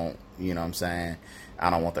I don't, you know what I'm saying,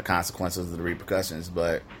 I don't want the consequences of the repercussions.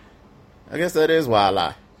 But I guess that is why I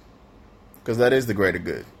lie. Because that is the greater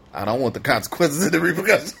good. I don't want the consequences of the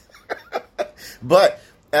repercussions. But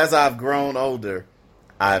as I've grown older,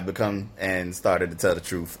 I've become and started to tell the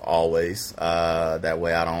truth always. That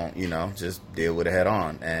way I don't, you know, just deal with it head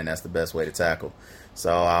on. And that's the best way to tackle.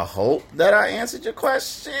 So I hope that I answered your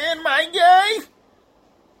question, my guy.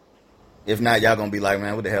 If not, y'all gonna be like,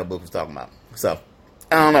 man, what the hell Book was talking about? So,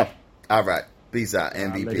 I don't know. All right. Peace out,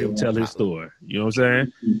 MVP. Let him tell his story. You know what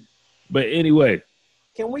I'm saying? But anyway.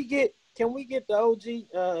 Can we get the OG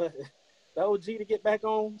to get back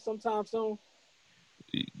on sometime soon?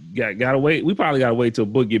 Gotta wait. We probably gotta wait till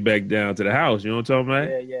Book get back down to the house. You know what I'm talking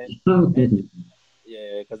about?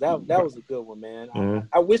 Yeah, because that was a good one, man. Uh-huh.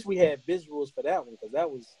 I wish we had visuals for that one because that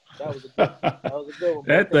was a good one.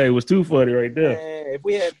 That thing was too funny right there. Man, if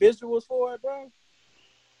we had visuals for it, bro.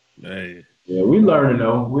 Hey. Yeah, we learning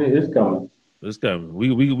though. It's coming. It's coming.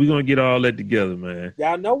 We gonna get all that together, man.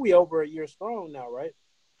 Yeah, I know we over a year strong now, right?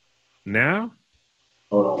 Now?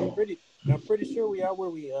 I'm pretty sure we are where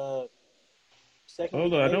we second.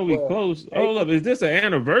 Hold up, I know we close. Hold up, is this an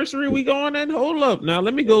anniversary we going in? Hold up, now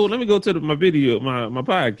let me go to my video, my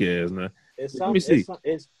podcast now. Let me see.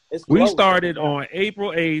 It's we started on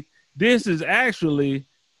April 8th. This is actually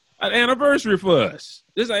an anniversary for us.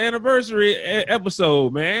 This is an anniversary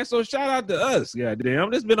episode, man. So shout out to us,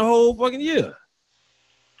 goddamn. This been a whole fucking year.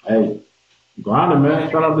 Hey, grinding,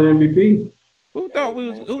 man. Shout out to MVP. Who thought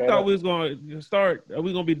we was going to start? Are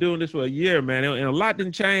we going to be doing this for a year, man? And a lot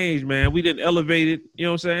didn't change, man. We didn't elevate it. You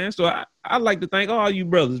know what I'm saying? So I like to thank all you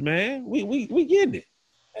brothers, man. We getting it.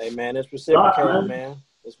 Hey, man, it's reciprocated, man.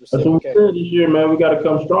 It's That's what we said this year, man. We got to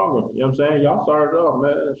come stronger. You know what I'm saying? Y'all started off,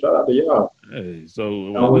 man. Shout out to y'all. Hey, so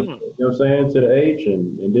you know what I'm saying, to the H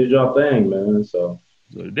and did y'all thing, man. So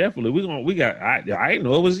definitely, we got. I didn't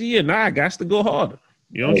know it was a year. Now I got to go harder.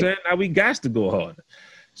 You know what I'm saying? Now we got to go harder.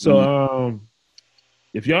 So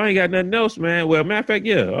if y'all ain't got nothing else, man. Well, matter of fact,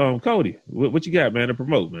 yeah. Cody, what you got, man, to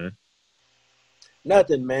promote, man?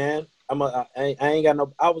 Nothing, man. I ain't got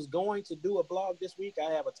no. I was going to do a blog this week.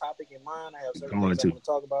 I have a topic in mind. I have certain things I want to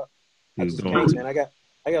talk about. I just can't, man.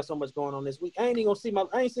 I got so much going on this week. I ain't seen my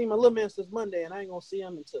little man since Monday, and I ain't gonna see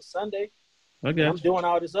him until Sunday. Okay. I'm doing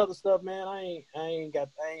all this other stuff, man. I ain't got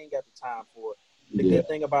the time for it. The good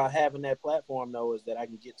thing about having that platform, though, is that I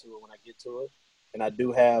can get to it when I get to it, and I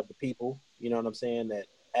do have the people. You know what I'm saying? That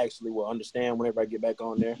actually will understand whenever I get back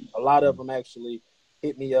on there. A lot of them actually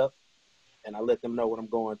hit me up, and I let them know what I'm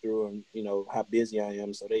going through and, you know, how busy I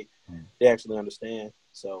am. So they actually understand.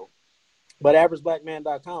 So, but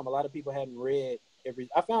AverageBlackMan.com, a lot of people hadn't read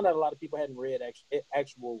I found out a lot of people hadn't read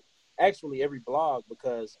actually every blog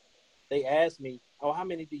because they asked me, oh, how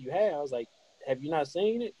many do you have? I was like, have you not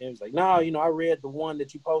seen it? And it was like, no, you know, I read the one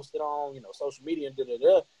that you posted on, you know, social media and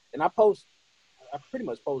da-da-da. And I pretty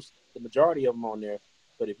much post the majority of them on there.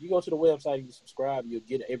 But if you go to the website and you subscribe, you'll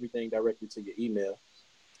get everything directly to your email.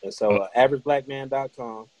 And so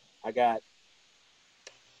AverageBlackMan.com, I got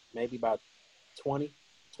maybe about 20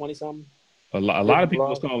 something. A lot of people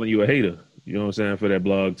was calling you a hater. You know what I'm saying, for that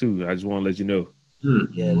blog too. I just want to let you know.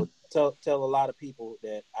 Yeah, well, tell a lot of people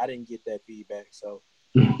that I didn't get that feedback. So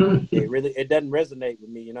it doesn't resonate with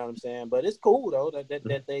me. You know what I'm saying? But it's cool though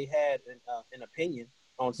that they had an opinion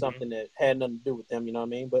on something that had nothing to do with them. You know what I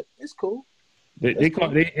mean? But it's cool. They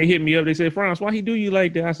hit me up. They said, "France, why he do you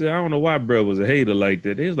like that?" I said, "I don't know why bro was a hater like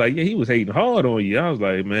that." They was like, "Yeah, he was hating hard on you." I was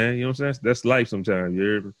like, "Man, you know what I'm saying? That's life sometimes." You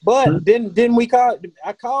heard me? But didn't we call?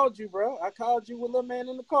 I called you, bro. I called you with little man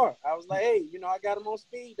in the car. I was like, "Hey, you know, I got him on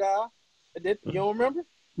speed dial." You don't remember?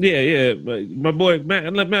 Yeah. But my boy, matter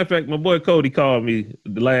of fact, my boy Cody called me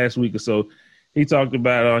the last week or so. He talked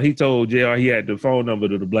about he told JR he had the phone number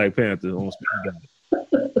to the Black Panther on speed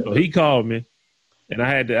dial. So he called me. And I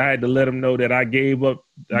had to let him know that I gave up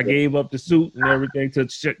the suit and everything to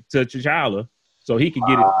T'Challa so he could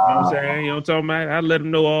get it. You know what I'm saying? You know what I'm talking about? I let him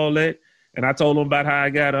know all that. And I told him about how I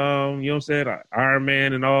got you know what I'm saying, Iron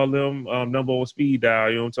Man and all them number on speed dial,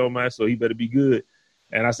 you know what I'm talking about? So he better be good.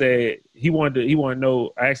 And I said he wanted to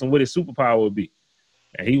know, I asked him what his superpower would be.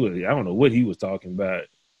 And I don't know what he was talking about.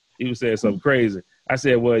 He was saying something crazy. I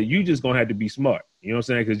said, well, you just gonna have to be smart. You know what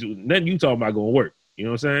I'm saying? Because nothing you talking about gonna work. You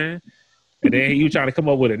know what I'm saying? And then he was trying to come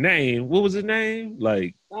up with a name. What was his name?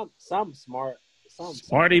 Like something smart.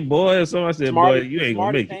 Smarty boy or something. I said, boy, you ain't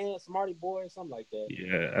gonna make it. Smarty boy, something like that.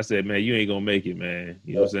 Yeah, I said, man, you ain't gonna make it, man.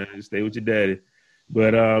 You know what I'm saying? Just stay with your daddy.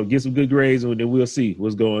 But get some good grades and then we'll see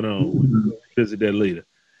what's going on. We'll visit that later.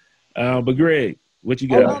 But Greg, what you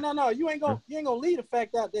got? No. You ain't gonna leave the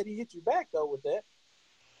fact out that he hit you back though with that.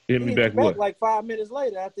 Hit me back what? Like 5 minutes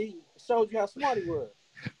later after he showed you how smart he was.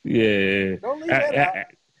 Yeah. Don't leave that out.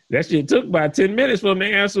 That shit took about 10 minutes for him to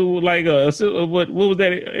answer. Like, what was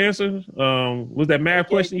that answer? Was that math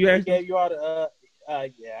question you asked? He gave you all the.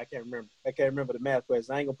 Yeah, I can't remember. I can't remember the math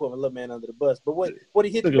question. I ain't gonna put my little man under the bus. But what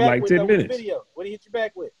he hit you back like with 10 minutes. The video? What he hit you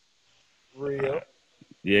back with? Real.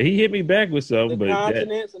 Yeah, he hit me back with something, the but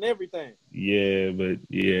continents and everything. Yeah, but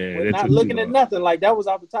yeah, but not looking at nothing. Like that was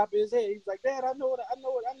off the top of his head. He was like, "Dad, I know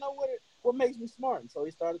what makes me smart." And so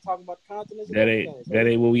he started talking about the continents. That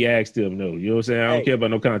ain't what we asked him. No, you know what I'm saying? I don't care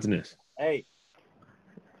about no continents. Hey,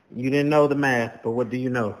 you didn't know the math, but what do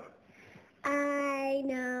you know?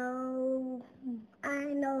 I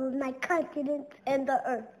know my continents and the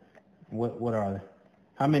earth. What are they?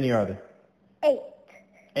 How many are there? 8.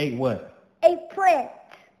 8 what? 8 planets.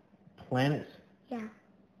 Planets? Yeah.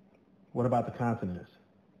 What about the continents?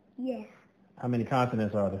 Yeah. How many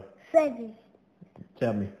continents are there? 7.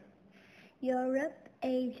 Tell me. Europe,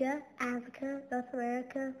 Asia, Africa, North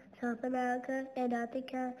America, South America,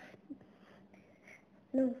 Antarctica.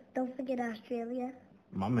 No, don't forget Australia.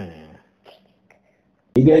 My man.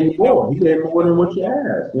 He gave you more. He gave more than what you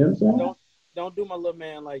asked. You know what I'm saying? Don't do my little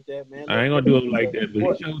man like that, man. I ain't gonna do it like that, but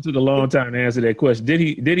it sure took a long time to answer that question.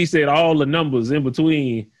 Did he say all the numbers in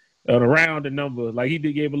between and around the number? Like he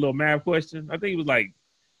gave a little math question. I think it was like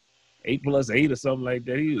 8 plus 8 or something like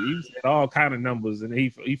that. He said all kind of numbers, and he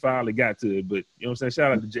finally got to it. But you know what I'm saying?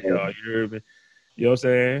 Shout out to JR. You heard me? You know what I'm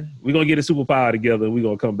saying? We're gonna get a superpower together and we're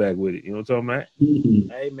gonna come back with it. You know what I'm talking about?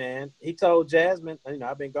 Hey man, he told Jasmine,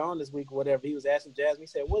 I've been gone this week or whatever. He was asking Jasmine, he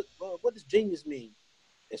said, What does genius mean?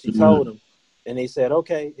 And she told him. And he said,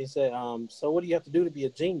 okay. He said, so what do you have to do to be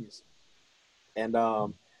a genius? And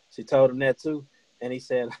she told him that too. And he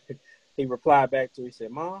said, he replied back to her, he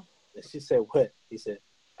said, Mom? And she said, what? He said,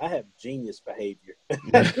 I have genius behavior. He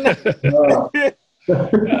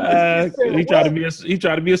tried to be a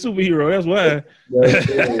superhero. That's why.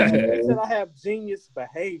 He said, I have genius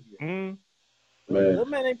behavior. Mm-hmm. Little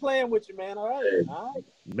man ain't playing with you, man. All right.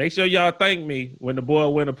 Make sure y'all thank me when the boy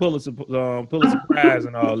win a Pulitzer Prize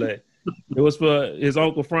and all that. It was for his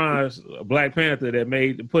Uncle Franz, Black Panther,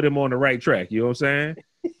 that put him on the right track. You know what I'm saying?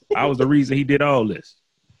 I was the reason he did all this.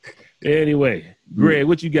 Anyway, Greg,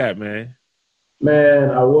 what you got, man? Man,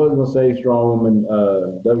 I was gonna say Strongwoman,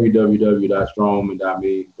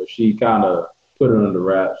 www.strongwoman.me, but she kind of put it under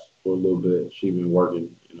wraps for a little bit. She been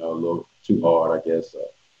working, a little too hard, I guess.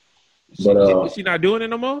 Is she not doing it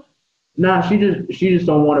no more? Nah, she just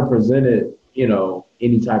don't want to present it,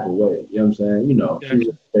 any type of way. You know what I'm saying?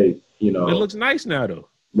 She's fake. It looks nice now, though.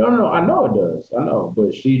 No, I know it does. I know,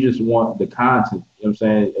 but she just wants the content. You know what I'm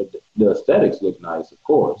saying? The aesthetics look nice, of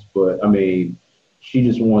course, but I mean, she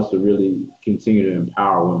just wants to really continue to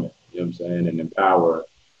empower women. You know what I'm saying? And empower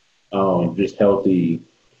just healthy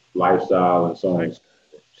lifestyle and so on.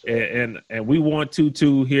 And we want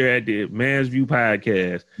to here at the Man's View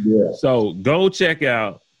Podcast. Yeah. So go check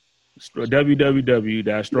out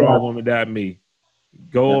www.strongwoman.me.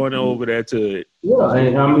 Go on over there to it. Yeah,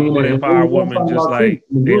 and I mean, empower women just like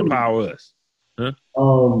they empower us. Huh?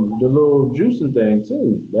 The little juicing thing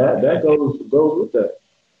too. That goes with that.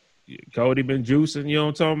 Cody been juicing, you know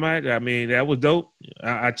what I'm talking about? I mean, that was dope.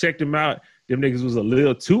 I checked him out. Them niggas was a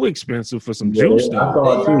little too expensive for some juice stuff.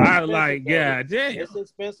 I was like, yeah, damn. It's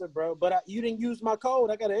expensive, bro. But you didn't use my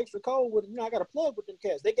code. I got an extra code with I got a plug with them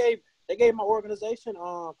cats. They gave my organization.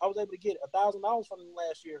 I was able to get $1,000 from them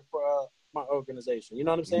last year for my organization. You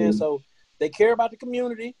know what I'm saying? Mm-hmm. So they care about the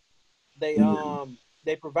community. They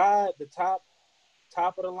they provide the top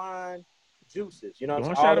of the line juices. You know what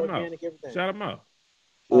I'm saying? All organic, everything. Shout them out.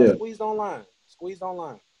 Squeezed online.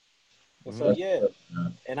 And so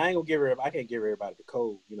and I can't give everybody the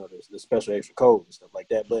code, the special extra code and stuff like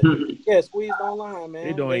that. But squeezed online, man.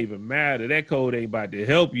 It don't even matter. That code ain't about to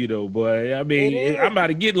help you though, boy. I mean, I'm about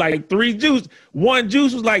to get like 3 juice. One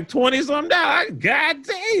juice was like $20-something. God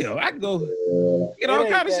damn, I can go get all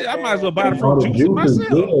kind of shit. I might as well buy the fruit juice myself.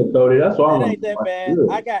 That's why it ain't that bad.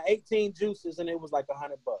 I got 18 juices and it was like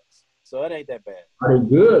 $100. So it ain't that bad. Are they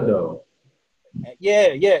good though?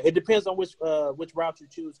 Yeah. It depends on which route you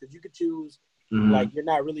choose, because you could choose like you're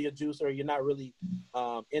not really a juicer, you're not really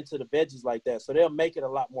into the veggies like that. So they'll make it a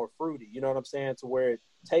lot more fruity. You know what I'm saying? To where it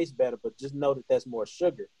tastes better, but just know that that's more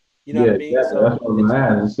sugar. You know what I mean? Yeah, so that's what I'm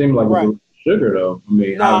asking. It seems like it's sugar though. I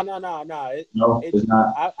mean, no. It's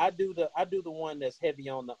not. I do the one that's heavy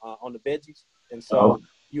on the veggies, and so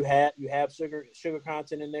you have sugar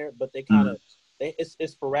content in there, but they kind of it's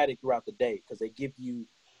sporadic throughout the day because they give you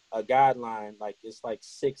a guideline, like it's like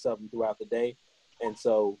 6 of them throughout the day. And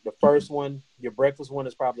so the first one, your breakfast one,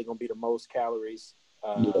 is probably going to be the most calories.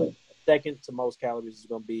 second to most calories is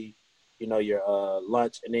going to be, your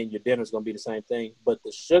lunch, and then your dinner is going to be the same thing. But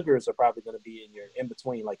the sugars are probably going to be in your in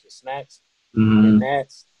between, like your snacks, and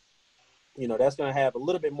that's going to have a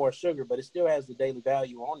little bit more sugar, but it still has the daily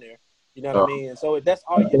value on there. You know what I mean? And so if that's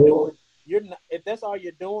all you're doing, if that's all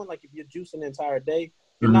you're doing, like if you're juicing the entire day,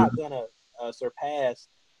 you're not going to surpass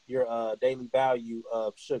your daily value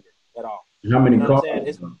of sugar at all. How many carbs?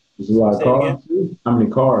 Is it a lot of carbs? How many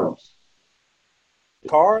carbs?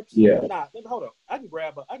 Carbs? Yeah. Nah, hold on. I can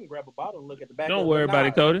grab a bottle and look at the back. Don't worry about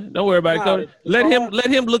it, Cody. Don't worry about it, Cody.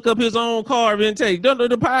 Let him look up his own carb intake. Don't the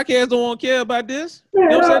podcast don't care about this? They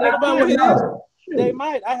don't say nothing about what it is. They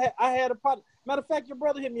might. I had a partner. Matter of fact, your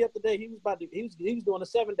brother hit me up today. He was doing a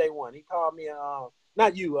 7-day one. He called me.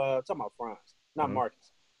 Not you. Talking about Franz, not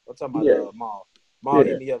Marcus. I'm talking about Maul. Maul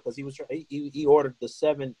hit me up because he ordered the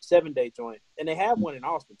 7-day joint, and they have one in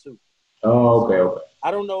Austin too. Oh, okay.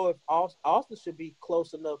 I don't know if Austin should be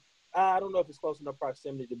close enough. I don't know if it's close enough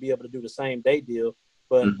proximity to be able to do the same day deal.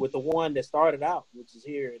 But with the one that started out, which is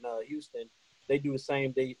here in Houston, they do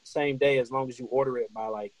the same day as long as you order it by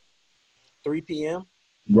like 3 p.m.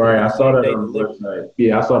 Right, I saw that on the website.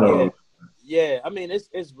 Yeah, I saw that. Yeah, I mean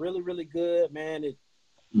it's really, really good, man.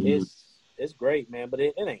 It's great, man. But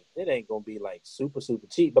it ain't gonna be like super, super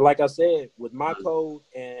cheap. But like I said, with my code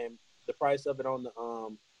and the price of it on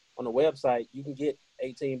the website, you can get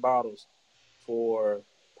 18 bottles for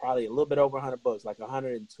probably a little bit over $100, like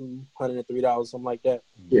 $102, $103, something like that.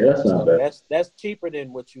 Yeah, that's not bad. That's cheaper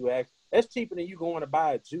than what you ask. That's cheaper than you going to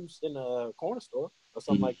buy a juice in a corner store or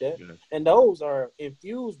something like that. Yeah. And those are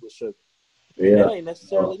infused with sugar. Yeah, that ain't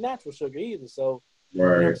necessarily natural sugar either. So you know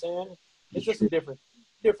what I'm saying? It's just a different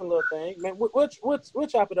little thing, man. We'll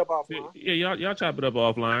chop it up offline. Yeah, y'all chop it up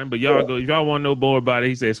offline. But y'all go if y'all want to know more about it.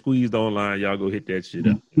 He said squeezed online. Y'all go hit that shit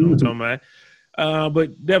up. You know what I'm talking about?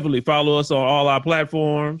 But definitely follow us on all our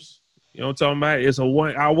platforms. You know what I'm talking about? It's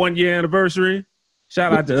our 1 year anniversary.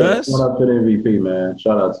 Shout out to us. Shout out to the MVP, man.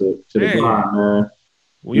 Shout out to the grind, man.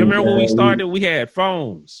 Well, you remember when we started, we had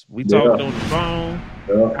phones. We talked on the phone.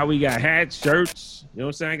 Yeah. How we got hats, shirts. You know what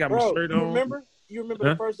I'm saying? I got my shirt on. You remember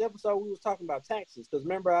the first episode we was talking about taxes? Because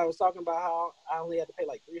remember I was talking about how I only had to pay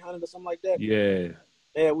like $300 or something like that? Yeah.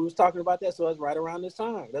 Yeah, we was talking about that, so it's right around this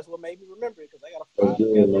time. That's what made me remember it, because I got to fly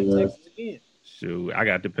to Texas again. Shoot, I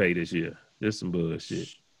got to pay this year. This some bullshit.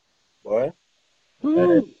 Boy.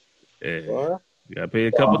 Yeah. Boy. You got to pay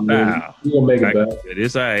a couple $1,000. You gonna make it back.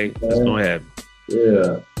 It's all right. It's going to happen.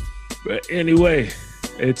 Yeah. But anyway,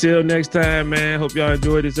 until next time, man, hope y'all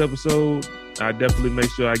enjoyed this episode. I definitely make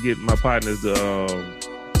sure I get my partners to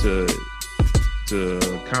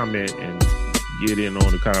comment and get in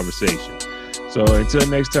on the conversation. So until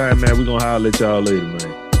next time, man, we're going to holler at y'all later, man.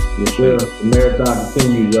 Yes, sir. The marathon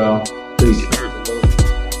continues, y'all. Peace.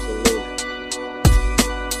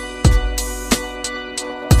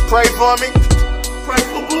 Pray for me. Pray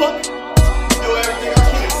for Book. Do everything I